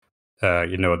 at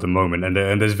the moment. And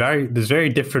there's very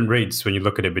different rates when you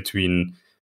look at it between,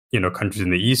 countries in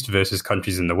the East versus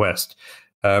countries in the West.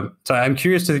 So I'm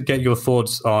curious to get your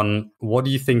thoughts on what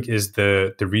do you think is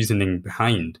the reasoning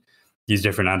behind these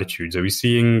different attitudes? Are we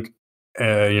seeing,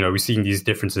 these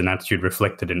differences in attitude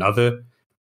reflected in other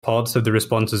parts of the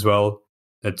response as well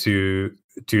to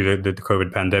the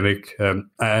COVID pandemic?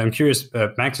 I'm curious,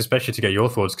 Max, especially to get your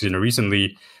thoughts, because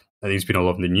recently I think it's been all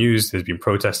over the news. There's been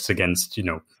protests against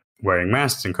wearing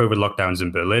masks and COVID lockdowns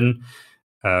in Berlin.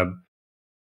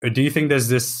 Do you think there's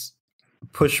this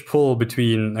push-pull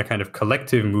between a kind of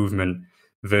collective movement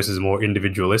versus a more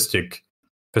individualistic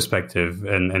perspective,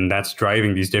 and that's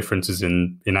driving these differences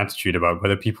in attitude about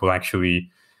whether people actually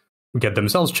get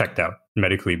themselves checked out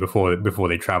medically before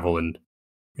they travel and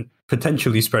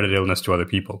potentially spread an illness to other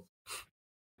people?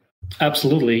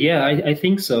 Absolutely, yeah, I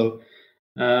think so.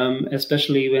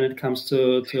 Especially when it comes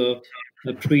to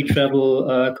a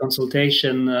pre-travel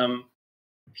consultation,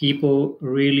 people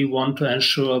really want to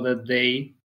ensure that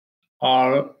they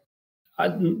are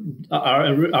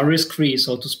risk-free,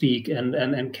 so to speak,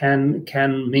 and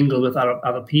can mingle with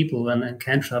other people and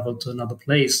can travel to another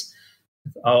place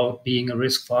without being a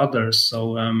risk for others.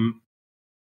 So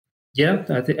yeah,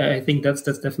 I think that's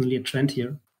definitely a trend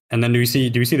here. And then do we see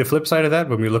the flip side of that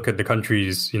when we look at the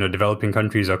countries, developing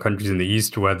countries or countries in the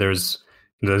East, where there's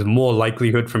more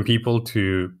likelihood from people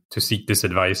to seek this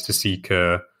advice, to seek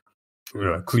a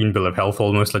clean bill of health,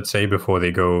 almost, let's say, before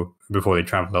they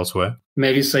travel elsewhere?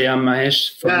 Maybe Sayam,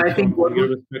 Mahesh. I think what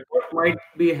might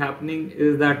be happening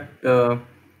is that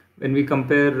when we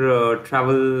compare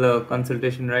travel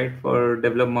consultation, right, for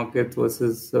developed markets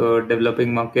versus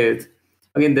developing markets,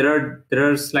 again there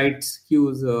are slight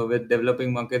skews with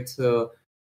developing markets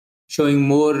showing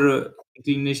more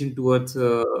inclination towards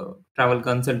travel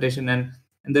consultation, and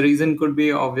the reason could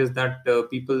be obvious that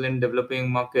people in developing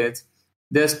markets,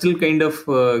 they're still kind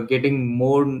of getting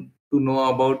more to know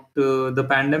about the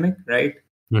pandemic, right?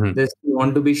 Mm-hmm. They still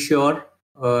want to be sure,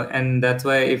 and that's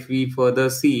why if we further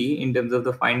see in terms of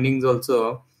the findings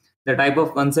also, the type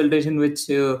of consultation which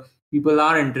people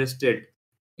are interested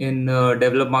in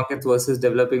developed markets versus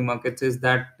developing markets is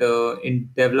that in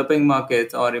developing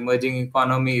markets or emerging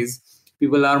economies,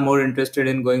 people are more interested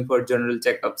in going for general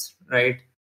checkups, right?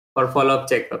 For follow-up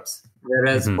checkups.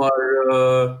 Whereas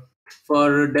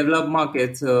for developed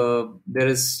markets, there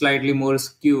is slightly more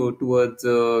skew towards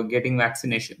getting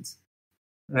vaccinations,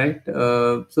 right?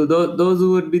 So those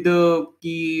would be the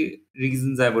key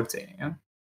reasons, I would say. Yeah.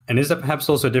 And is there perhaps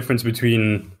also a difference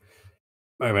between,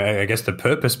 I guess, the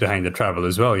purpose behind the travel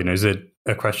as well? Is it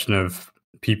a question of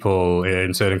people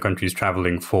in certain countries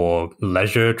traveling for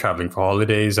leisure, traveling for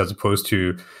holidays, as opposed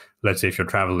to, let's say, if you're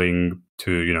traveling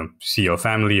to, see your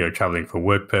family or traveling for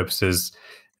work purposes?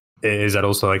 Is that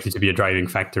also likely to be a driving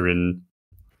factor in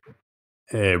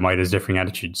why there's differing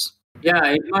attitudes? Yeah,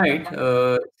 it might.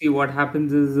 See, what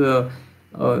happens is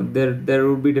there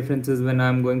would be differences when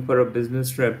I'm going for a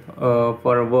business trip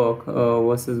for a work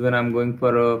versus when I'm going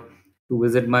to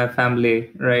visit my family,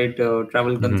 right?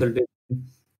 Travel consultation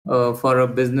for a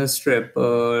business trip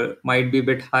might be a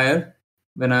bit higher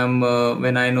when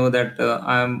when I know that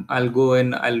I'll go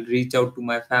and I'll reach out to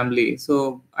my family,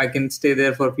 so I can stay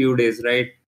there for a few days, right?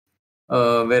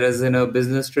 Whereas in a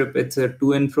business trip, it's a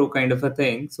to and fro kind of a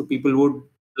thing. So people would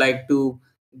like to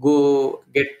go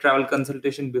get travel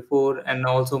consultation before, and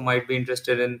also might be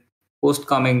interested in post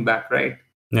coming back, right?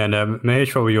 And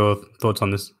Mahesh, what were your thoughts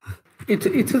on this? It's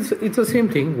the same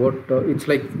thing. What it's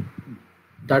like,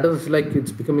 that is like,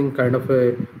 it's becoming kind of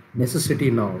a necessity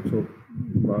now. So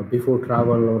before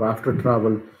travel or after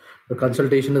travel, the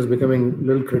consultation is becoming a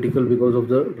little critical because of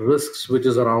the risks which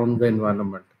is around the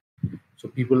environment. So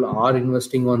people are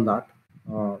investing on that.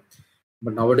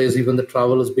 But nowadays, even the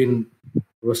travel has been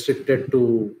restricted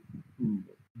to,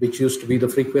 which used to be the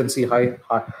frequency,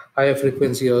 higher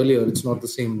frequency earlier. It's not the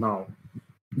same now.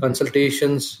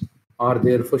 Consultations are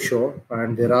there for sure,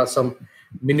 and there are some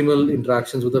minimal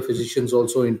interactions with the physicians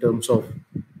also in terms of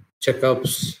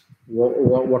checkups,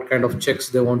 what kind of checks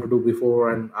they want to do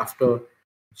before and after,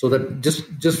 so that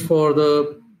just for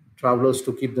the travelers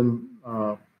to keep them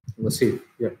safe.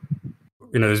 Yeah.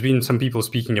 There's been some people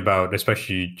speaking about,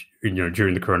 especially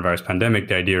during the coronavirus pandemic,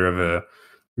 the idea of a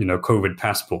COVID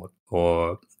passport,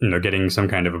 or getting some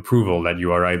kind of approval that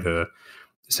you are either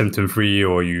symptom free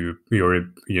or you've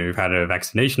had a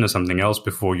vaccination or something else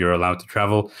before you're allowed to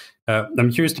travel.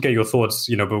 I'm curious to get your thoughts,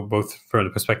 both from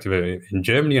the perspective in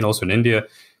Germany and also in India,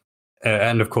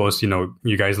 and of course,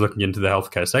 you guys looking into the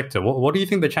healthcare sector. What do you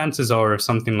think the chances are of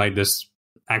something like this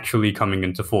actually coming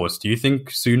into force? Do you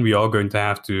think soon we are going to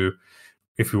have to,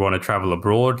 if we want to travel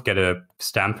abroad, get a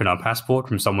stamp in our passport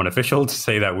from someone official to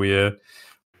say that we're,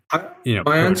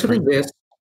 My answer is yes.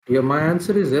 Yeah, my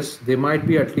answer is yes. There might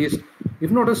be, at least,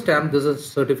 if not a stamp, there's a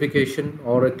certification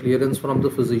or a clearance from the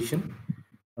physician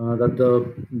that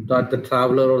the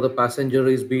traveler or the passenger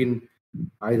is being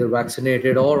either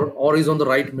vaccinated or is on the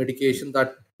right medication,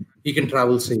 that he can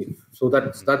travel safe. So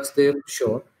that's there,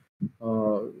 sure.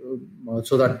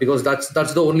 So that, because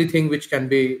that's the only thing which can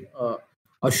be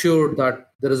assured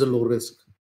that there is a low risk.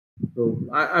 So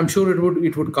I'm sure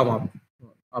it would come up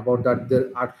about that.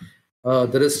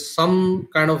 There is some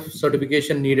kind of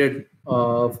certification needed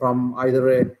from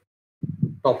either a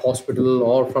top hospital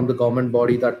or from the government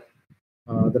body that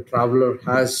the traveler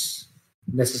has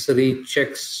necessary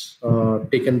checks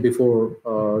taken before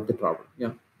the travel.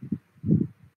 Yeah.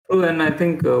 True, and I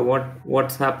think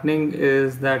what's happening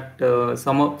is that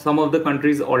some of the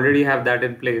countries already have that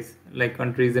in place, like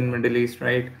countries in Middle East,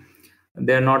 right?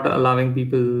 They're not allowing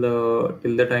people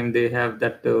till the time they have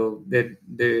that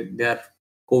they are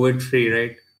COVID free,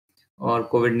 right, or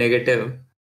COVID negative.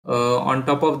 On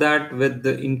top of that, with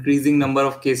the increasing number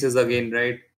of cases again,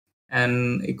 right,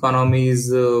 and economies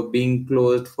being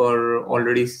closed for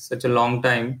already such a long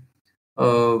time,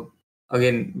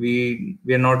 again we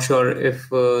are not sure if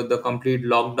the complete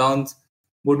lockdowns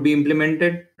would be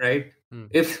implemented, right?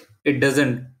 If it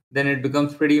doesn't, then it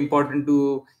becomes pretty important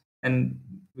to, and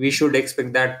we should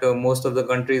expect that most of the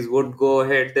countries would go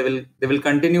ahead. They will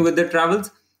continue with the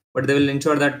travels, but they will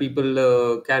ensure that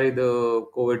people carry the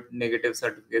COVID negative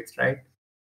certificates, right?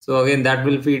 So again, that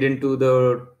will feed into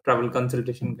the travel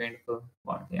consultation kind of a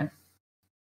part. Yeah.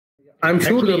 I'm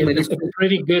sure Actually, it's a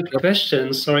pretty good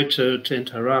question. Sorry to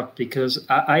interrupt, because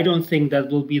I don't think that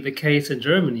will be the case in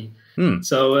Germany.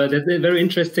 So that's very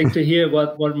interesting to hear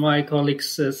what my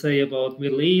colleagues say about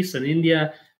Middle East and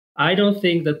India. I don't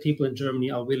think that people in Germany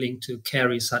are willing to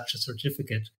carry such a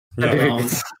certificate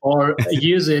around or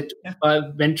use it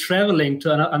when traveling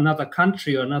to another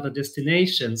country or another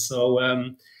destination. So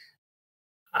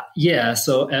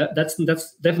so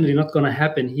that's definitely not going to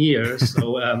happen here.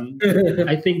 So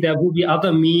I think there will be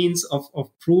other means of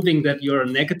proving that you're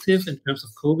negative in terms of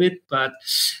COVID, but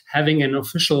having an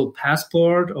official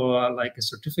passport or like a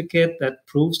certificate that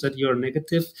proves that you're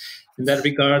negative in that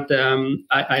regard,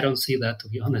 I don't see that, to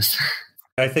be honest.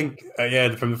 I think,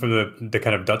 from the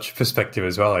kind of Dutch perspective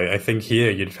as well, I think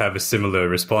here you'd have a similar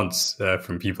response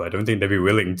from people. I don't think they'd be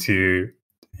willing to,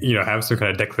 have some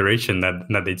kind of declaration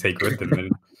that they take with them.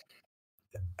 And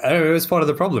I don't know, it's part of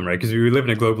the problem, right? Because we live in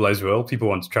a globalized world. People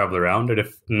want to travel around. And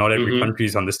if not every country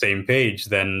is on the same page,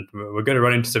 then we're going to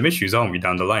run into some issues, aren't we,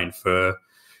 down the line for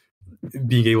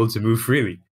being able to move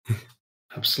freely?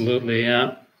 Absolutely,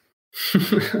 yeah.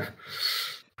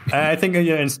 I think,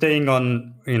 and staying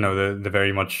on, the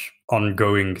very much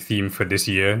ongoing theme for this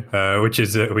year, which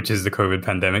is the COVID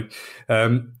pandemic.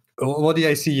 What do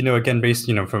I see, again,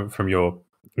 based, from your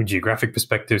geographic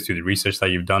perspective through the research that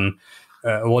you've done,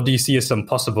 what do you see as some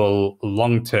possible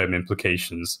long-term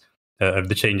implications of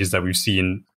the changes that we've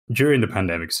seen during the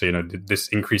pandemic? So, this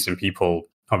increase in people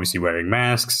obviously wearing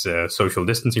masks, social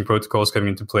distancing protocols coming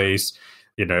into place,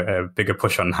 a bigger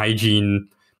push on hygiene.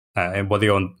 And what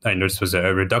I noticed was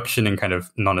a reduction in kind of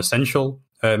non-essential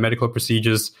medical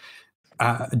procedures.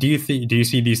 Do you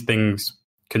see these things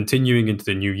continuing into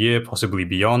the new year, possibly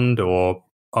beyond, or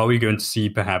are we going to see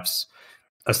perhaps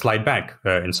a slide back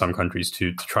in some countries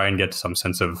to try and get some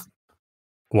sense of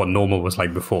what normal was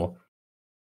like before?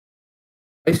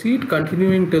 I see it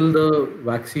continuing till the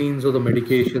vaccines or the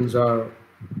medications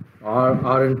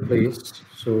are in place.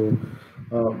 So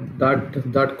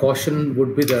that caution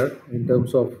would be there in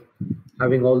terms of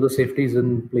having all the safeties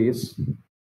in place.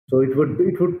 So it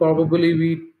would probably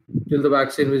be till the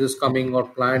vaccine which is coming or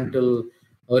planned till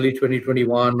early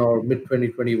 2021 or mid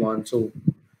 2021. So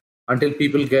until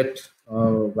people get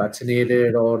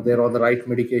vaccinated or they're on the right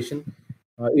medication,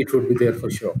 it would be there for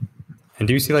sure. And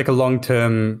do you see like a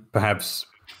long-term, perhaps,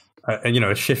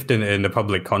 a shift in the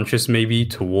public conscious maybe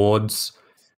towards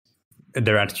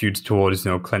their attitudes towards,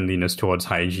 cleanliness, towards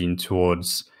hygiene,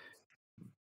 towards,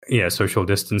 social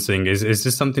distancing? Is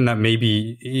this something that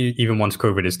maybe even once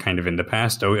COVID is kind of in the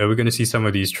past, are we going to see some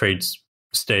of these traits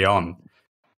stay on,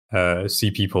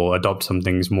 see people adopt some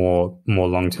things more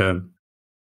long-term?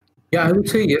 Yeah, I would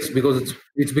say yes, because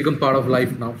it's become part of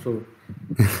life now. So,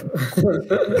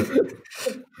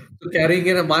 so carrying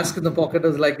in a mask in the pocket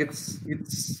is like it's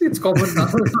common now.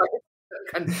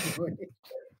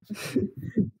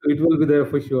 It will be there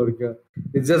for sure. Yeah.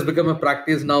 It's just become a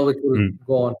practice now, which will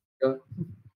go on. Yeah.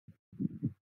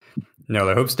 No,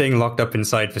 I hope staying locked up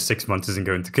inside for 6 months isn't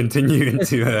going to continue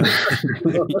into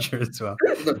the future as well.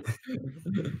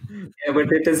 Yeah,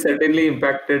 but it has certainly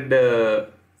impacted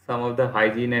some of the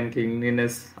hygiene and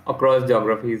cleanliness across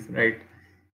geographies, right?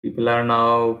 People are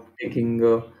now taking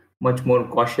a much more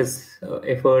cautious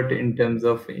effort in terms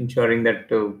of ensuring that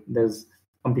there's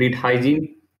complete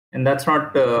hygiene. And that's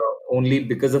not only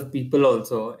because of people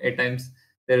also. At times,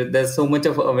 there's so much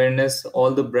of awareness,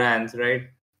 all the brands, right?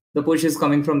 The push is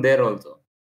coming from there also.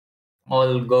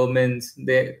 All governments,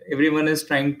 everyone is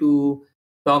trying to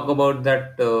talk about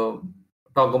that,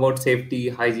 talk about safety,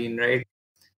 hygiene, right?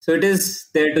 So it is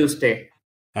there to stay.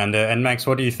 And Max,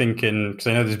 what do you think? Because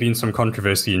I know there's been some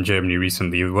controversy in Germany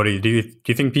recently. What do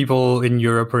you think people in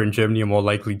Europe or in Germany are more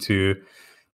likely to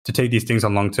take these things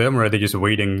on long term, or are they just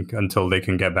waiting until they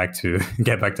can get back to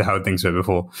how things were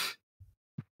before?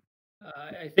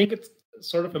 I think it's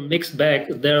sort of a mixed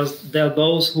bag. There are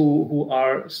those who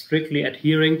are strictly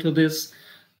adhering to this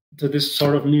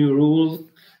sort of new rule,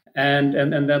 and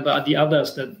then there are the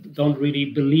others that don't really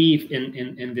believe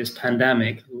in this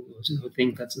pandemic, who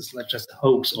think that it's like just a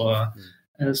hoax or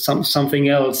something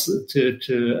else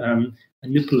to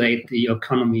manipulate the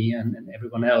economy and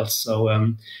everyone else. So,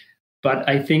 but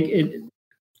I think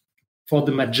for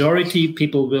the majority,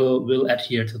 people will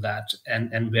adhere to that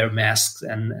and wear masks,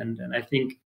 and I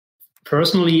think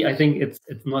personally, I think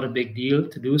it's not a big deal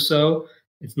to do so.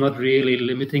 It's not really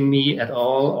limiting me at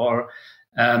all. Or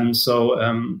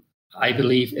I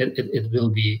believe it will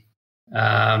be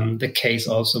the case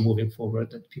also moving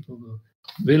forward, that people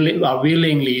are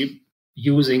willingly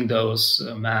using those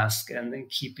masks and then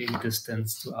keeping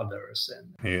distance to others.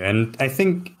 And I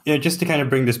think just to kind of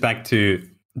bring this back to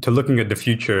looking at the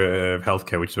future of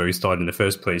healthcare, which is where we started in the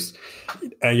first place,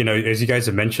 as you guys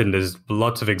have mentioned, there's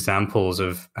lots of examples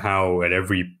of how at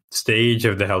every stage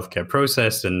of the healthcare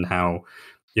process and how,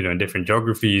 in different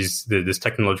geographies, this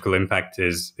technological impact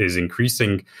is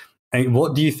increasing. And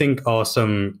what do you think are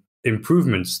some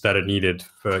improvements that are needed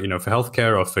for, for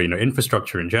healthcare or for,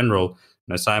 infrastructure in general?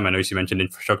 Simon, I know you mentioned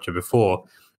infrastructure before.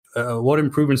 What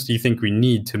improvements do you think we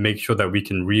need to make sure that we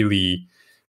can really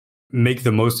make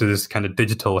the most of this kind of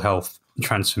digital health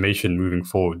transformation moving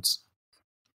forwards?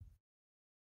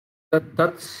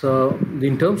 That's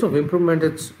in terms of improvement.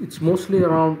 It's mostly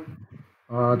around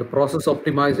the process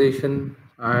optimization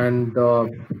and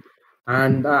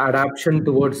adaptation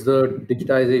towards the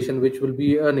digitization, which will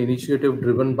be an initiative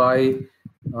driven by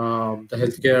the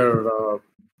healthcare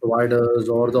providers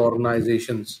or the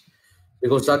organizations,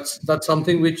 because that's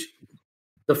something which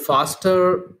the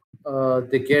faster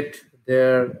they get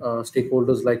their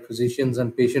stakeholders like physicians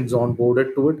and patients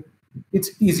onboarded to it,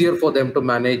 it's easier for them to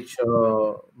manage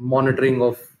monitoring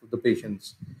of the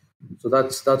patients. So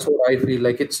that's what I feel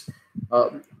like. It's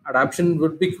adaptation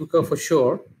would be quicker for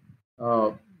sure.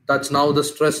 That's now the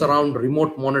stress around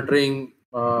remote monitoring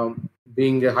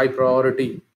being a high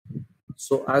priority.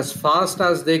 So as fast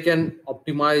as they can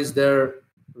optimize their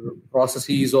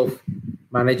processes of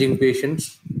managing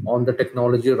patients on the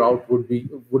technology route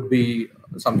would be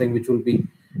something which will be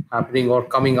happening or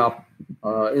coming up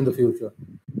in the future.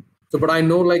 So, but I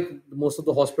know like most of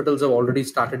the hospitals have already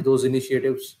started those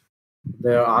initiatives.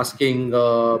 They're asking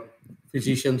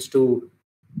physicians to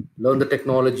learn the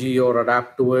technology or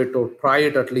adapt to it or try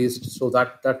it at least. So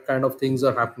that kind of things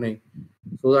are happening.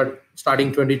 So that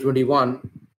starting 2021,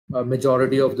 a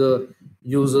majority of the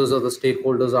users or the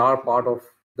stakeholders are part of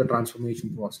the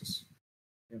transformation process.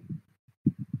 Yeah.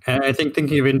 And I think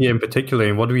thinking of India in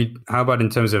particular, how about in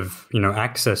terms of,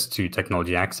 access to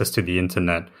technology, access to the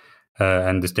internet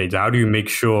and the States? How do you make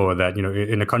sure that,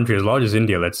 in a country as large as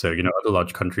India, let's say, other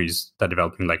large countries that are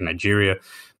developing like Nigeria,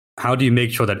 how do you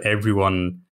make sure that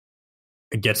everyone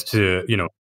gets to,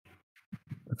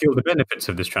 feel the benefits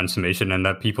of this transformation and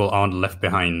that people aren't left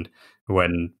behind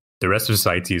when the rest of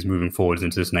society is moving forward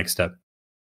into this next step?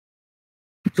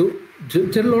 So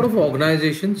there are a lot of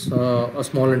organizations, a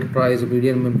small enterprise, a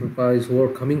medium enterprise, who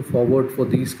are coming forward for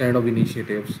these kind of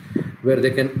initiatives where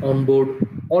they can onboard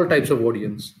all types of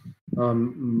audience,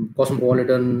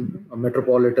 cosmopolitan,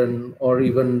 metropolitan, or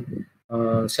even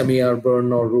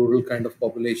semi-urban or rural kind of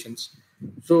populations.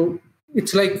 So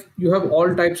it's like you have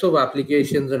all types of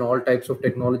applications and all types of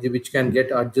technology which can get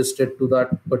adjusted to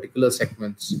that particular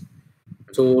segments.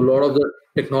 So a lot of the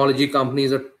technology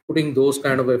companies are putting those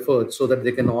kind of efforts so that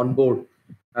they can onboard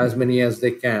as many as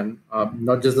they can,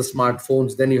 not just the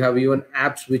smartphones. Then you have even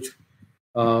apps which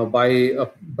by a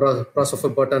press of a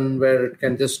button where it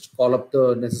can just call up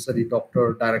the necessary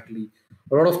doctor directly.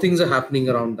 A lot of things are happening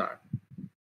around that.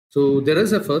 So there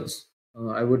is efforts.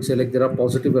 I would say like there are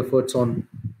positive efforts on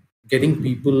getting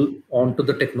people onto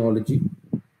the technology,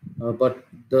 but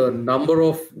the number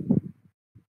of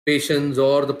patients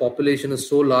or the population is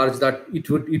so large that it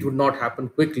would not happen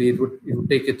quickly. It would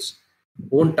take its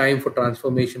own time for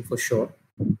transformation for sure.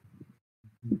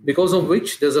 Because of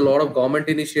which there's a lot of government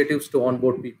initiatives to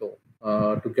onboard people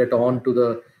to get on to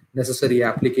the necessary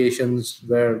applications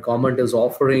where government is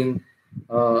offering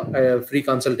a free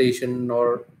consultation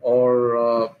or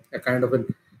a kind of a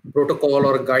protocol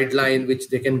or a guideline which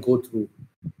they can go through.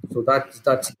 So that's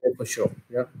there for sure.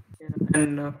 Yeah.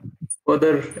 And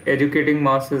further educating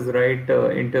masses, right,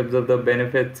 in terms of the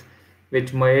benefits,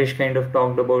 which Mahesh kind of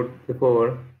talked about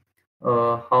before,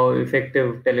 how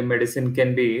effective telemedicine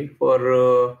can be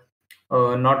for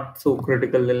not so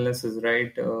critical illnesses,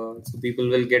 right? So people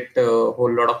will get a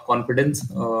whole lot of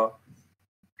confidence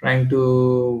trying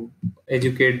to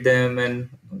educate them, and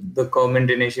the government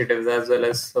initiatives as well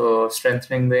as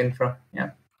strengthening the infra.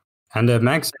 Yeah. And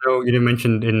Max, you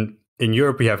mentioned in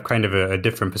Europe we have kind of a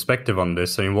different perspective on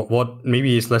this. I mean, what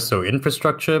maybe is less so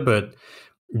infrastructure, but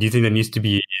do you think there needs to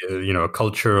be a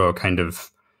culture or kind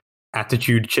of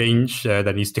attitude change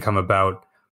that needs to come about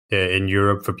in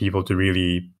Europe for people to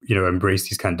really embrace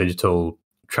these kind of digital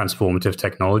transformative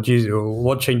technologies?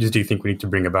 What changes do you think we need to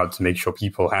bring about to make sure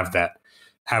people have that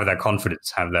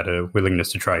confidence, have that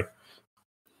willingness to try?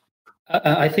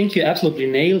 I think you absolutely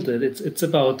nailed it. It's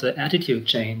about attitude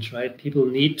change, right? People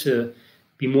need to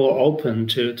be more open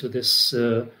to this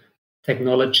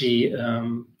technology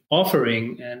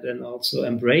offering and also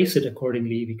embrace it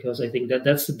accordingly, because I think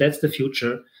that's the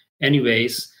future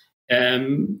anyways,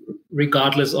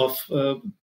 regardless of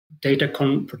data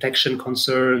protection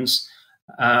concerns,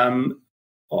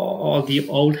 all the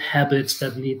old habits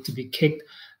that need to be kicked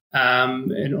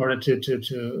in order to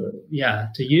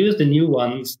use the new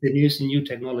ones, to use the new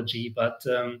technology. But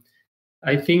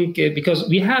I think because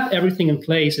we have everything in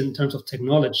place in terms of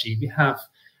technology, we have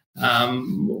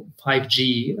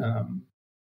 5G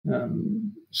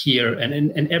here,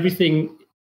 and everything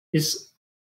is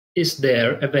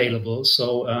there available.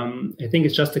 So I think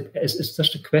it's just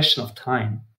a question of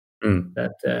time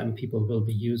that people will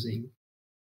be using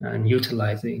and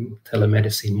utilizing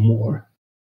telemedicine more.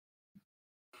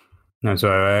 No,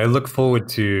 so I look forward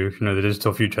to the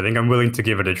digital future. I think I'm willing to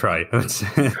give it a try. At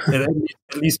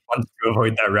least want to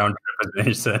avoid that round trip, as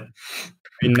Mahesh said.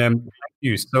 Thank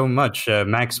you so much,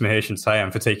 Max, Mahesh, and Siam,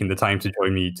 for taking the time to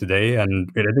join me today. And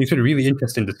I think it's been a really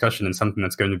interesting discussion and something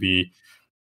that's going to be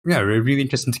really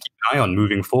interesting to keep an eye on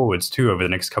moving forwards too over the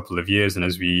next couple of years, and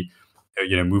as we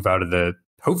move out of the,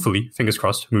 hopefully, fingers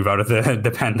crossed, move out of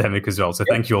the pandemic as well. So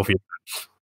thank you all for your time.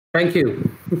 Thank you.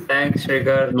 Thanks,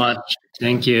 Shrikar. Much.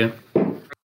 Thank you.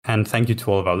 And thank you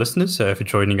to all of our listeners for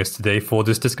joining us today for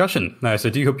this discussion. So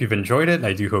I do hope you've enjoyed it.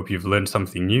 I do hope you've learned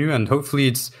something new, and hopefully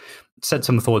it's set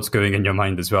some thoughts going in your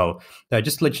mind as well.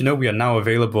 Just to let you know, we are now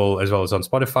available as well as on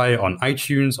Spotify, on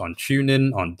iTunes, on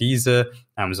TuneIn, on Deezer,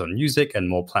 Amazon Music, and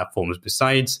more platforms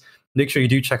besides. Make sure you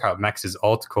do check out Max's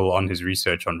article on his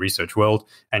research on Research World,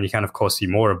 and you can, of course, see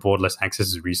more of Borderless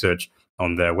Access's research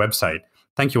on their website.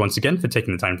 Thank you once again for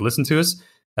taking the time to listen to us.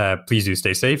 Please do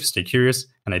stay safe, stay curious,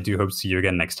 and I do hope to see you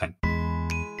again next time.